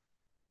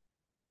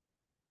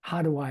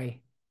 How do I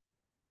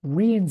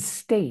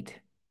reinstate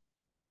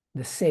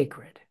the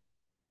sacred?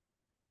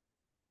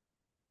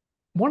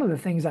 One of the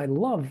things I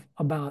love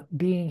about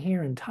being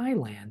here in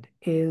Thailand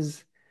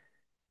is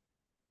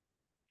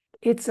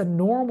it's a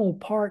normal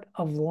part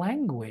of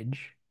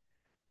language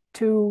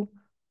to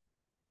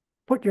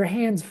put your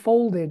hands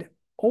folded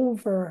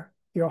over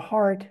your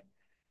heart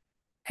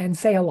and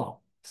say hello.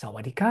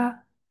 Sawadee ka.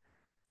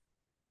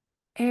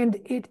 And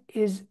it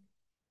is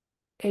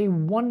a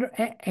wonder.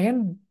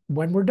 And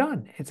when we're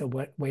done, it's a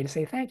way to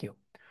say thank you.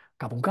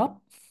 Kapung kap.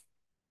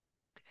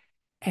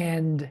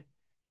 And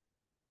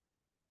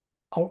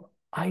oh,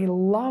 I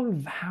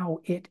love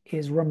how it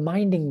is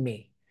reminding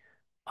me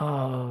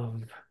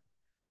of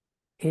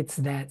it's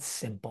that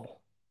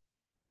simple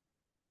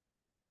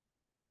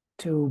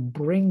to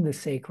bring the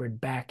sacred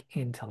back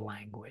into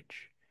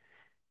language.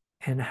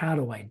 And how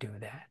do I do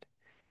that?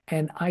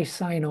 And I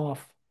sign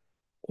off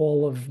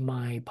all of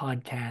my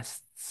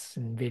podcasts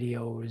and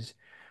videos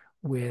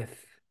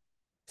with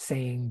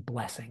saying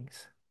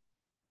blessings.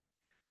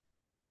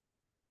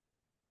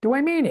 Do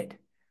I mean it?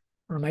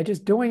 Or am I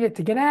just doing it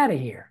to get out of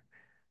here?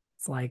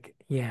 It's like,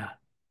 yeah,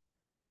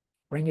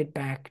 bring it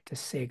back to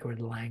sacred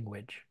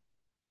language.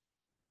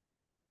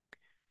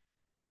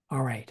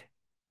 All right.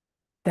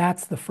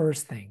 That's the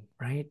first thing,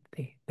 right?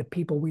 The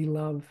people we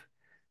love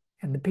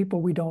and the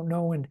people we don't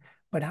know.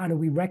 But how do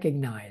we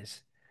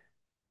recognize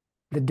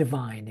the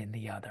divine in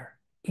the other,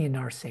 in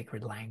our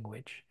sacred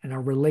language, and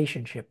our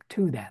relationship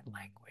to that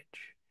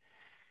language,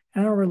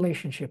 and our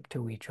relationship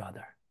to each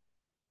other?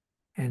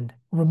 And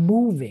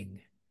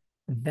removing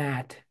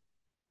that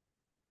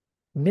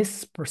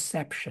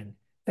misperception,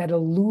 that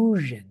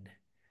illusion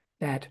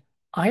that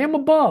I am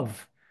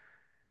above.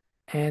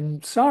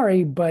 And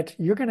sorry, but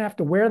you're going to have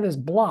to wear this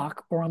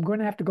block, or I'm going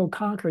to have to go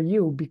conquer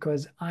you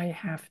because I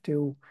have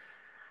to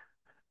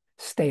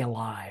stay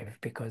alive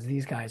because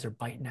these guys are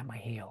biting at my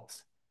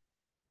heels.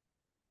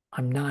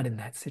 I'm not in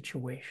that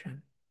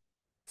situation.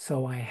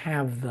 So I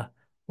have the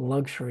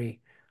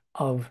luxury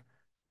of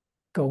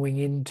going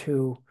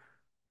into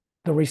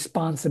the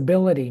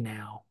responsibility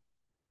now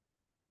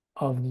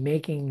of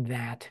making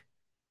that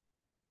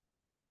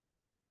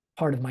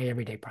part of my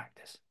everyday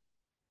practice.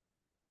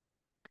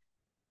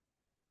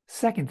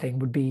 Second thing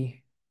would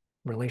be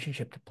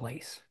relationship to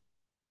place.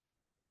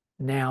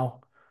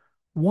 Now,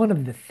 one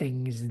of the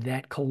things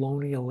that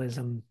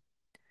colonialism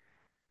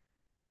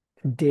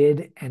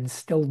did and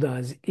still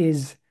does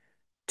is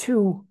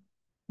to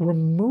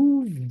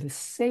remove the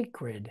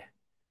sacred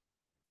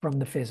from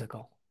the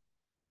physical.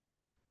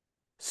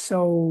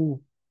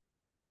 So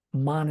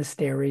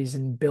monasteries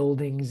and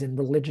buildings and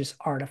religious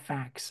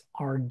artifacts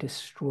are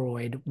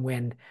destroyed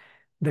when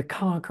the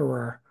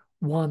conqueror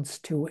wants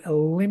to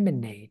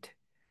eliminate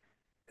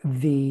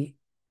the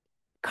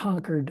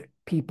conquered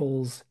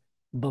people's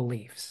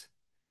beliefs.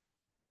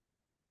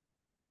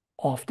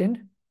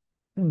 Often,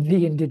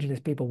 the indigenous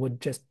people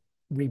would just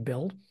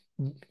rebuild,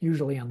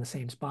 usually on the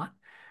same spot.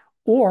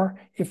 Or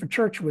if a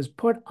church was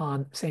put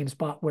on the same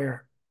spot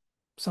where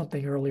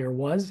something earlier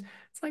was,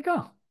 it's like,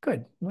 oh,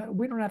 good.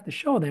 We don't have to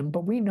show them,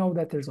 but we know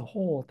that there's a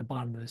hole at the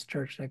bottom of this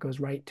church that goes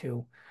right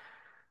to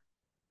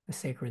the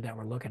sacred that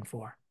we're looking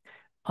for.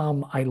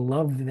 I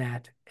love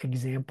that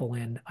example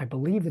in, I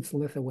believe it's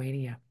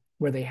Lithuania,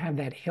 where they have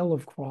that hill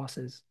of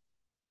crosses.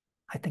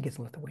 I think it's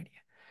Lithuania.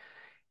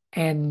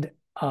 And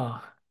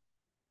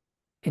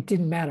it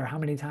didn't matter how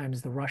many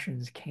times the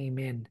Russians came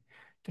in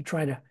to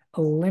try to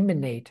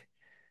eliminate,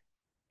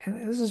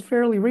 and this is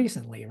fairly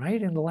recently,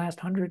 right? In the last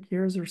 100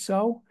 years or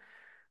so,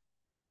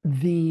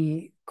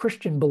 the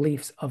Christian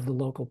beliefs of the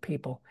local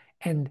people.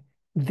 And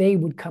they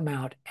would come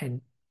out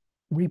and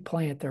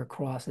replant their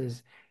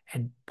crosses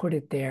and put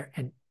it there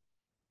and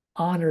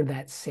honor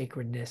that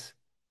sacredness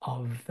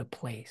of the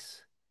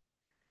place.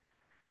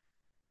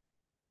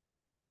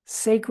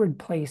 Sacred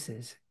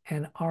places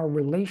and our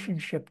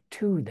relationship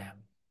to them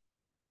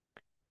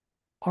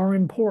are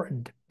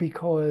important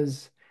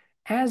because,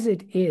 as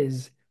it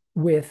is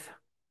with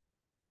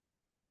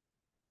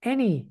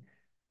any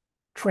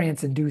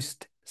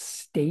trance-induced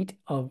state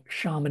of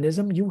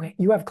shamanism,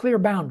 you have clear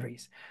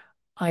boundaries.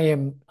 I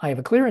have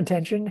a clear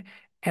intention,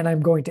 and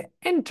I'm going to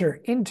enter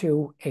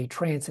into a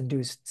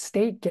trance-induced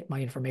state, get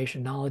my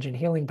information, knowledge, and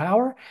healing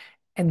power,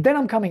 and then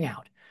I'm coming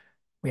out.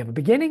 We have a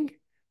beginning,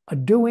 a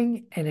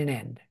doing, and an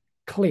end.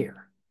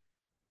 Clear.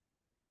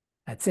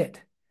 That's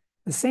it.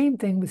 The same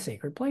thing with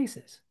sacred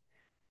places.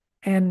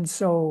 And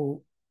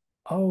so,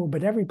 oh,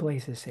 but every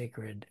place is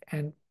sacred.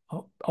 And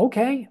oh,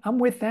 okay, I'm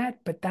with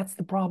that. But that's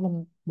the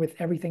problem with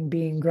everything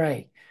being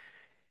gray,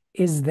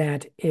 is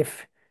that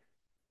if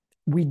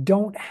we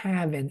don't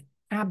have an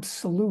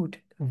absolute,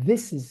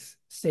 this is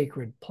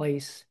sacred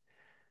place,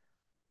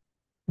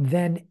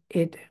 then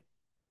it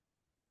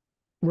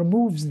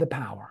removes the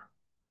power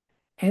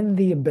and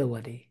the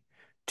ability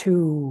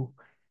to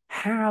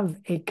have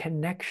a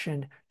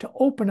connection to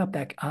open up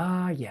that,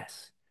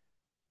 yes,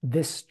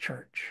 this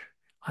church.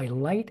 I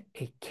light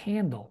a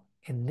candle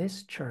in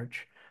this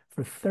church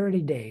for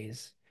 30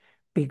 days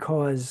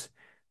because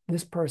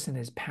this person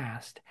is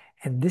passed,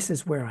 and this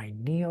is where I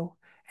kneel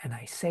and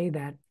I say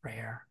that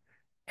prayer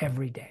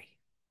every day.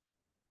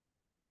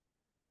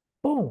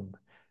 Boom.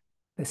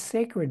 The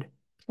sacred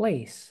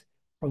place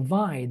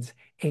provides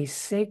a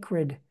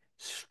sacred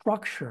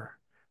structure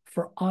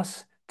for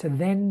us to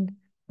then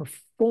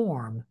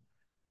perform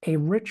a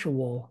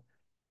ritual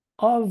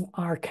of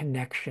our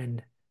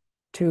connection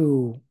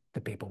to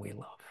the people we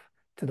love,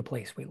 to the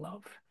place we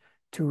love,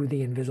 to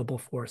the invisible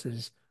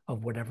forces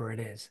of whatever it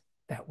is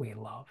that we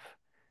love.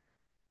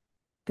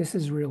 This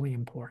is really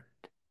important.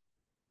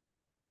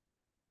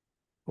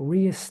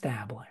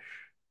 Reestablish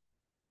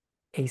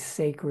a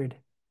sacred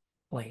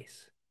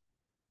place,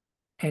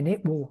 and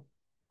it will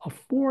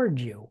afford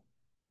you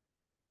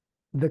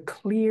the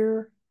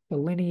clear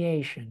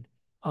delineation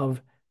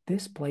of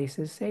this place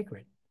is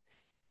sacred.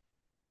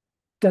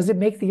 Does it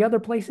make the other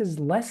places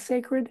less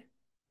sacred?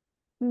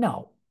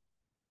 No.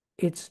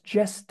 It's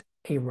just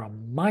a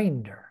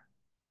reminder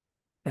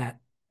that,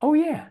 oh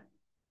yeah,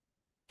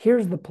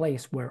 here's the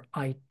place where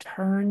I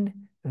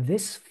turn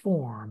this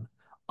form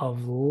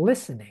of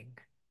listening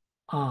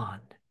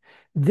on.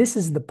 This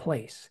is the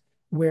place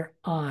where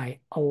I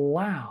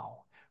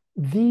allow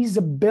these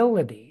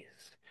abilities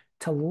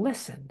to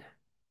listen,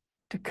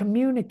 to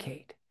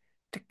communicate,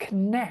 to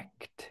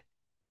connect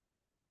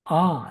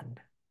on.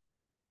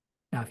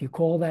 Now, if you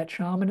call that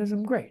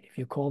shamanism, great. If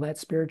you call that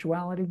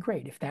spirituality,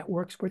 great. If that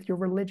works with your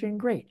religion,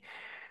 great.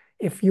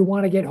 If you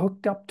want to get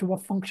hooked up to a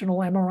functional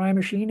MRI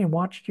machine and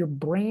watch your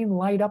brain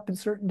light up in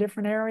certain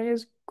different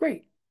areas,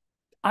 great.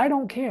 I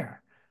don't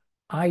care.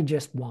 I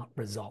just want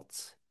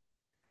results.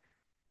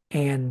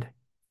 And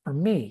for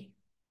me,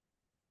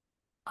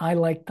 I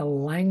like the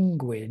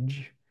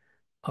language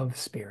of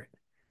spirit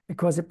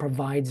because it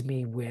provides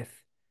me with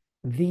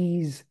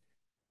these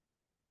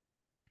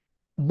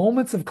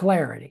moments of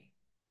clarity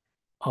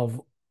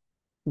of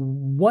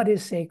what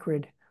is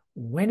sacred,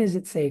 when is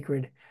it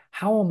sacred,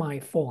 how am I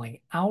falling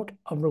out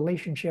of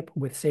relationship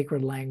with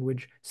sacred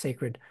language,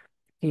 sacred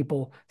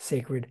people,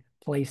 sacred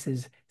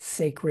places,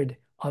 sacred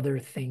other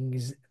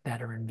things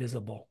that are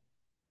invisible.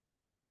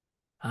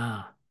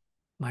 My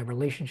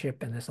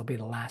relationship, and this will be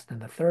the last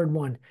and the third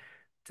one,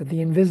 to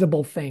the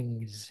invisible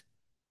things.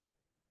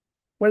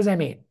 What does that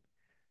mean?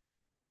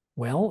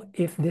 Well,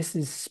 if this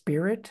is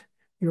spirit,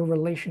 your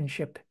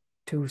relationship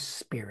to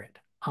spirit,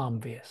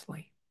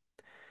 obviously.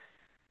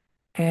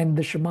 And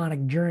the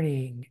shamanic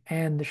journeying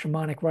and the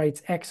shamanic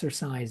rites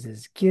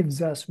exercises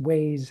gives us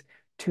ways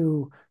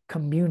to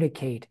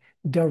communicate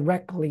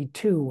directly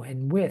to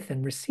and with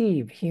and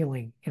receive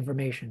healing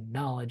information,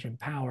 knowledge, and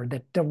power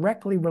that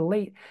directly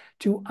relate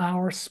to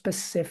our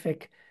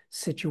specific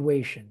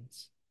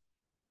situations.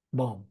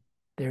 Boom,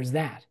 there's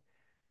that.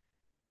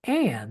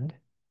 And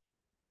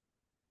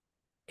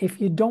if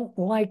you don't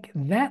like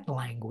that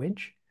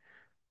language,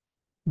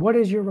 what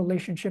is your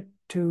relationship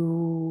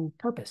to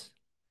purpose,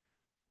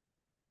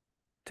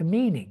 to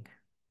meaning,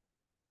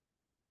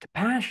 to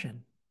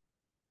passion,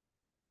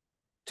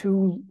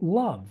 to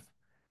love?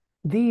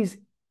 These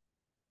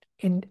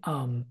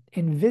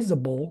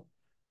invisible,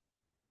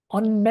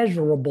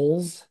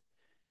 unmeasurables,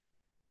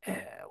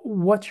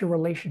 what's your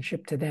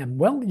relationship to them?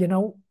 Well,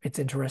 it's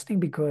interesting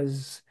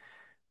because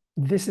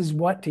this is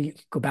what, to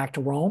go back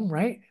to Rome,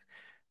 right?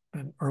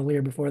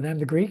 Earlier before them,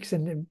 the Greeks,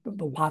 and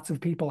lots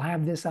of people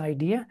have this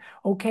idea.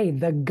 Okay,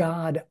 the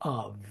god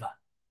of.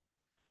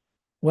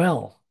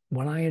 Well,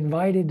 when I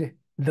invited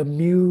the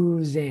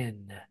muse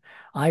in,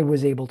 I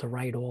was able to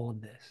write all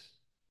of this.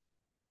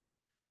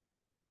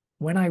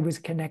 When I was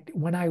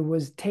when I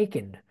was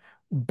taken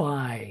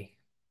by,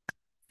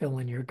 fill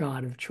in your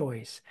god of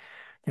choice,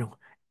 you know,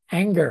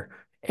 anger,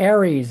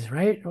 Aries,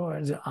 right?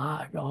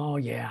 Oh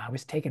yeah, I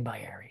was taken by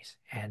Aries,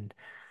 and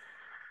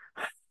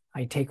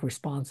I take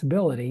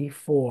responsibility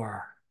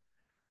for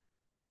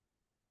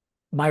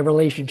my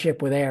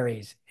relationship with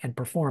Aries and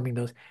performing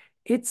those.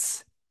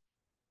 It's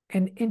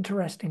an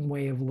interesting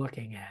way of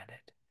looking at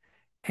it.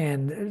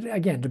 And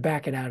again, to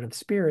back it out of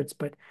spirits,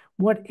 but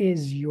what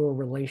is your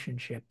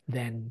relationship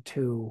then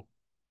to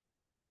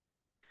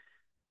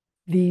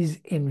these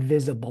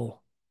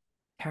invisible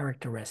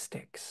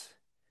characteristics?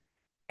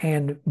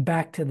 And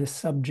back to the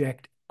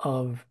subject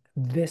of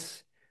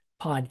this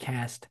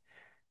podcast,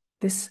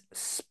 this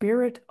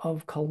spirit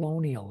of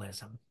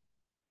colonialism,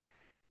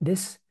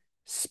 this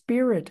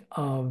spirit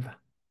of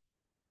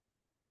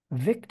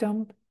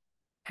victim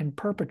and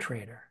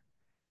perpetrator,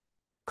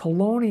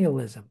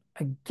 Colonialism,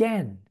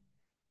 again,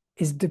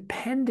 is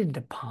dependent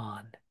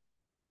upon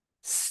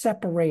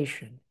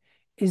separation,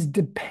 is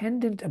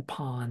dependent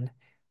upon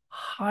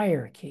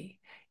hierarchy,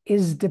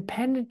 is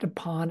dependent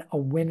upon a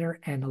winner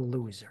and a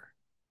loser.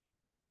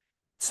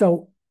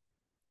 So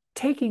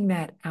taking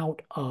that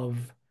out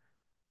of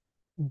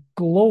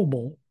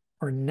global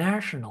or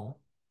national,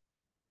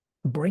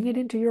 bring it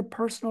into your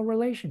personal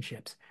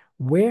relationships.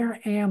 Where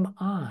am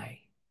I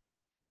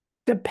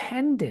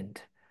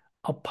dependent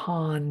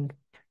upon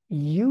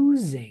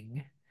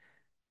using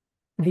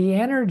the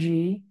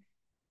energy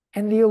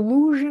and the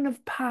illusion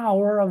of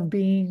power of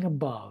being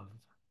above?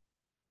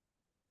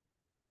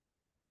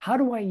 How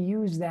do I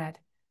use that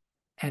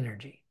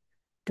energy?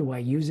 Do I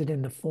use it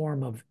in the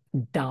form of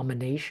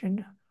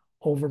domination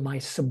over my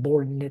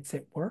subordinates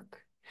at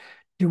work?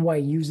 Do I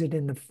use it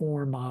in the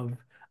form of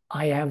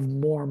I have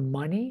more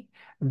money,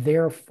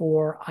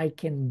 therefore I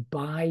can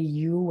buy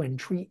you and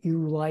treat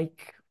you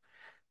like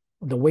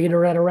the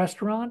waiter at a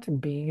restaurant and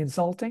being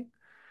insulting?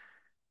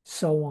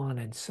 So on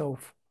and so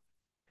forth.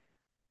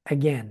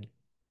 Again,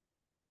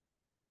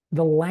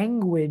 the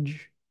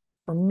language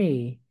for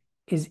me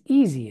is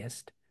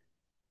easiest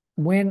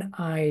when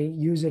I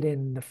use it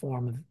in the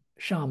form of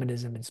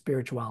shamanism and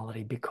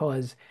spirituality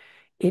because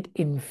it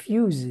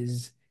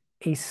infuses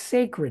a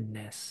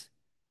sacredness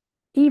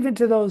even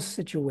to those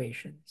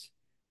situations.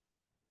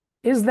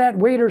 Is that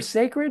waiter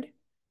sacred?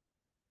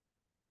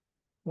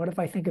 What if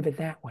I think of it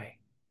that way?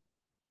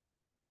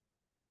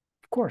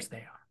 Of course they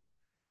are.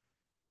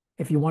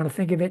 If you want to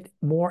think of it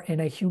more in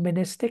a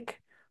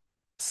humanistic,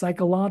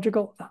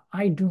 psychological,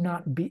 I do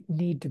not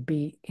need to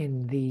be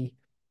in the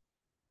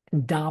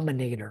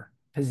dominator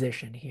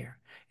position here.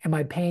 Am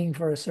I paying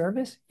for a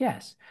service?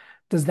 Yes.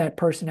 Does that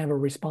person have a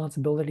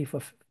responsibility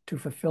to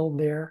fulfill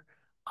their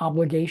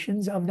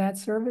obligations of that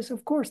service?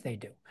 Of course they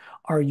do.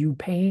 Are you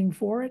paying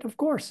for it? Of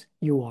course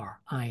you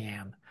are. I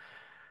am.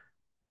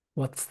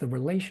 What's the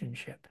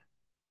relationship?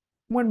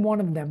 When one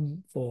of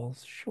them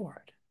falls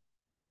short,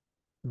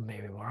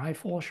 maybe where I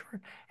fall short,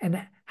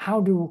 and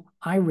how do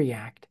I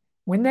react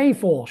when they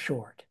fall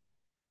short?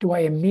 Do I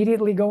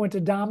immediately go into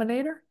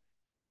dominator?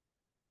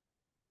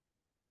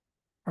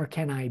 Or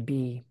can I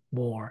be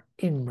more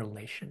in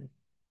relation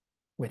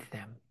with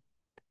them?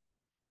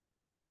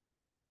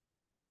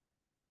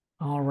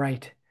 All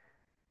right.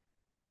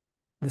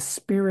 The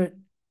spirit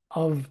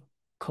of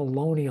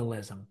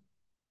colonialism.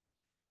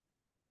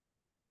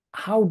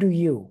 How do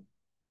you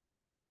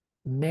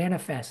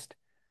manifest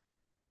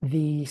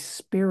the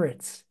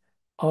spirits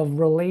of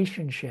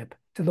relationship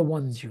to the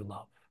ones you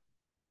love,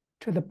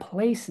 to the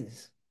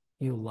places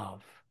you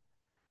love,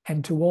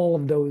 and to all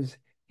of those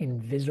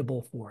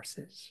invisible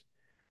forces,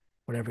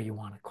 whatever you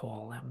want to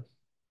call them?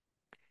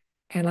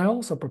 And I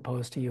also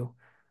propose to you,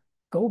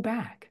 go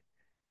back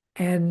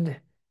and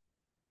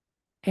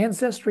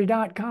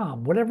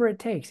Ancestry.com, whatever it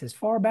takes, as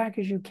far back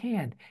as you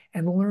can,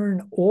 and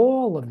learn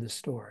all of the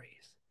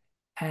stories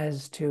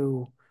as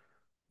to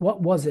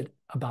what was it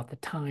about the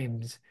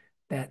times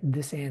that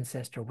this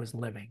ancestor was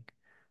living.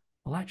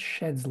 Well, that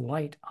sheds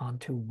light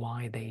onto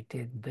why they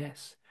did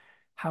this.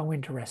 How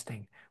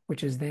interesting,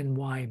 which is then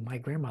why my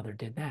grandmother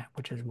did that,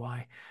 which is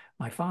why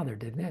my father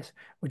did this,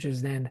 which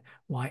is then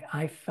why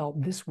I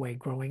felt this way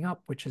growing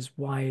up, which is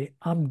why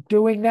I'm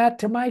doing that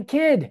to my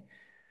kid.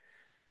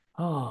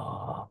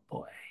 Oh,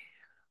 boy.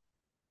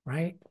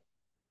 Right?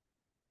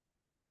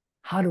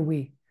 How do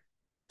we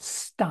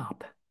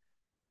stop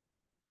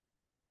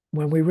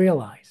when we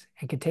realize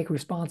and can take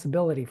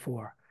responsibility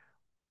for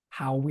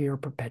how we are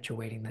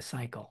perpetuating the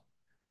cycle?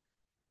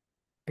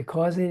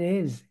 Because it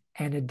is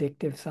an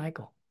addictive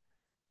cycle.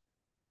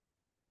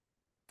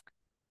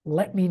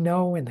 Let me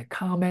know in the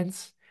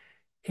comments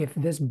if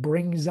this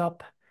brings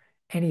up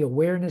any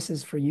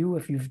awarenesses for you,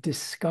 if you've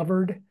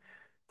discovered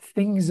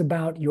things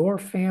about your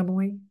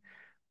family,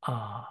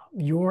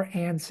 your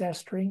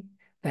ancestry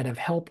that have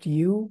helped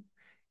you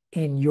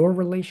in your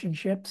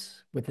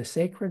relationships with the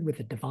sacred, with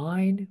the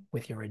divine,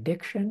 with your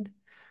addiction.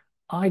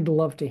 I'd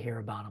love to hear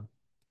about them.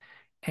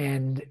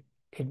 And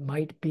it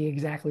might be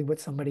exactly what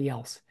somebody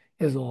else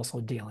is also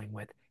dealing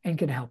with and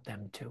can help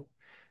them too.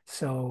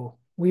 So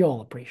we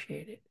all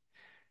appreciate it.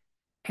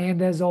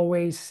 And as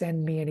always,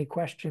 send me any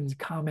questions,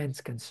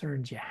 comments,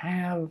 concerns you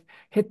have.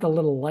 Hit the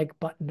little like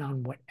button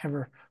on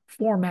whatever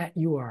format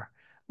you are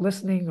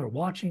listening or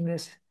watching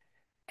this.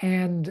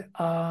 And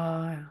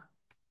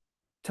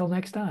till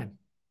next time,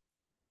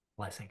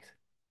 blessings.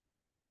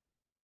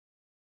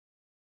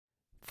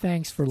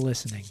 Thanks for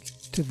listening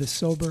to the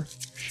Sober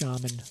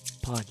Shaman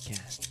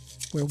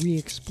Podcast, where we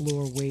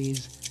explore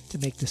ways to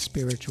make the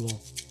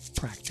spiritual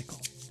practical.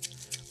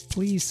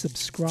 Please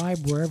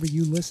subscribe wherever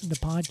you listen to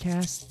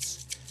podcasts.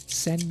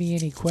 Send me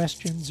any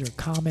questions or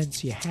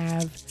comments you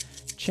have.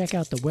 Check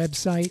out the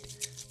website,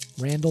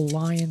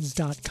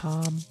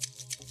 randalllyons.com.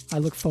 I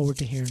look forward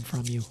to hearing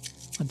from you.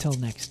 Until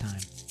next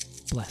time,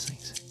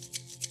 blessings.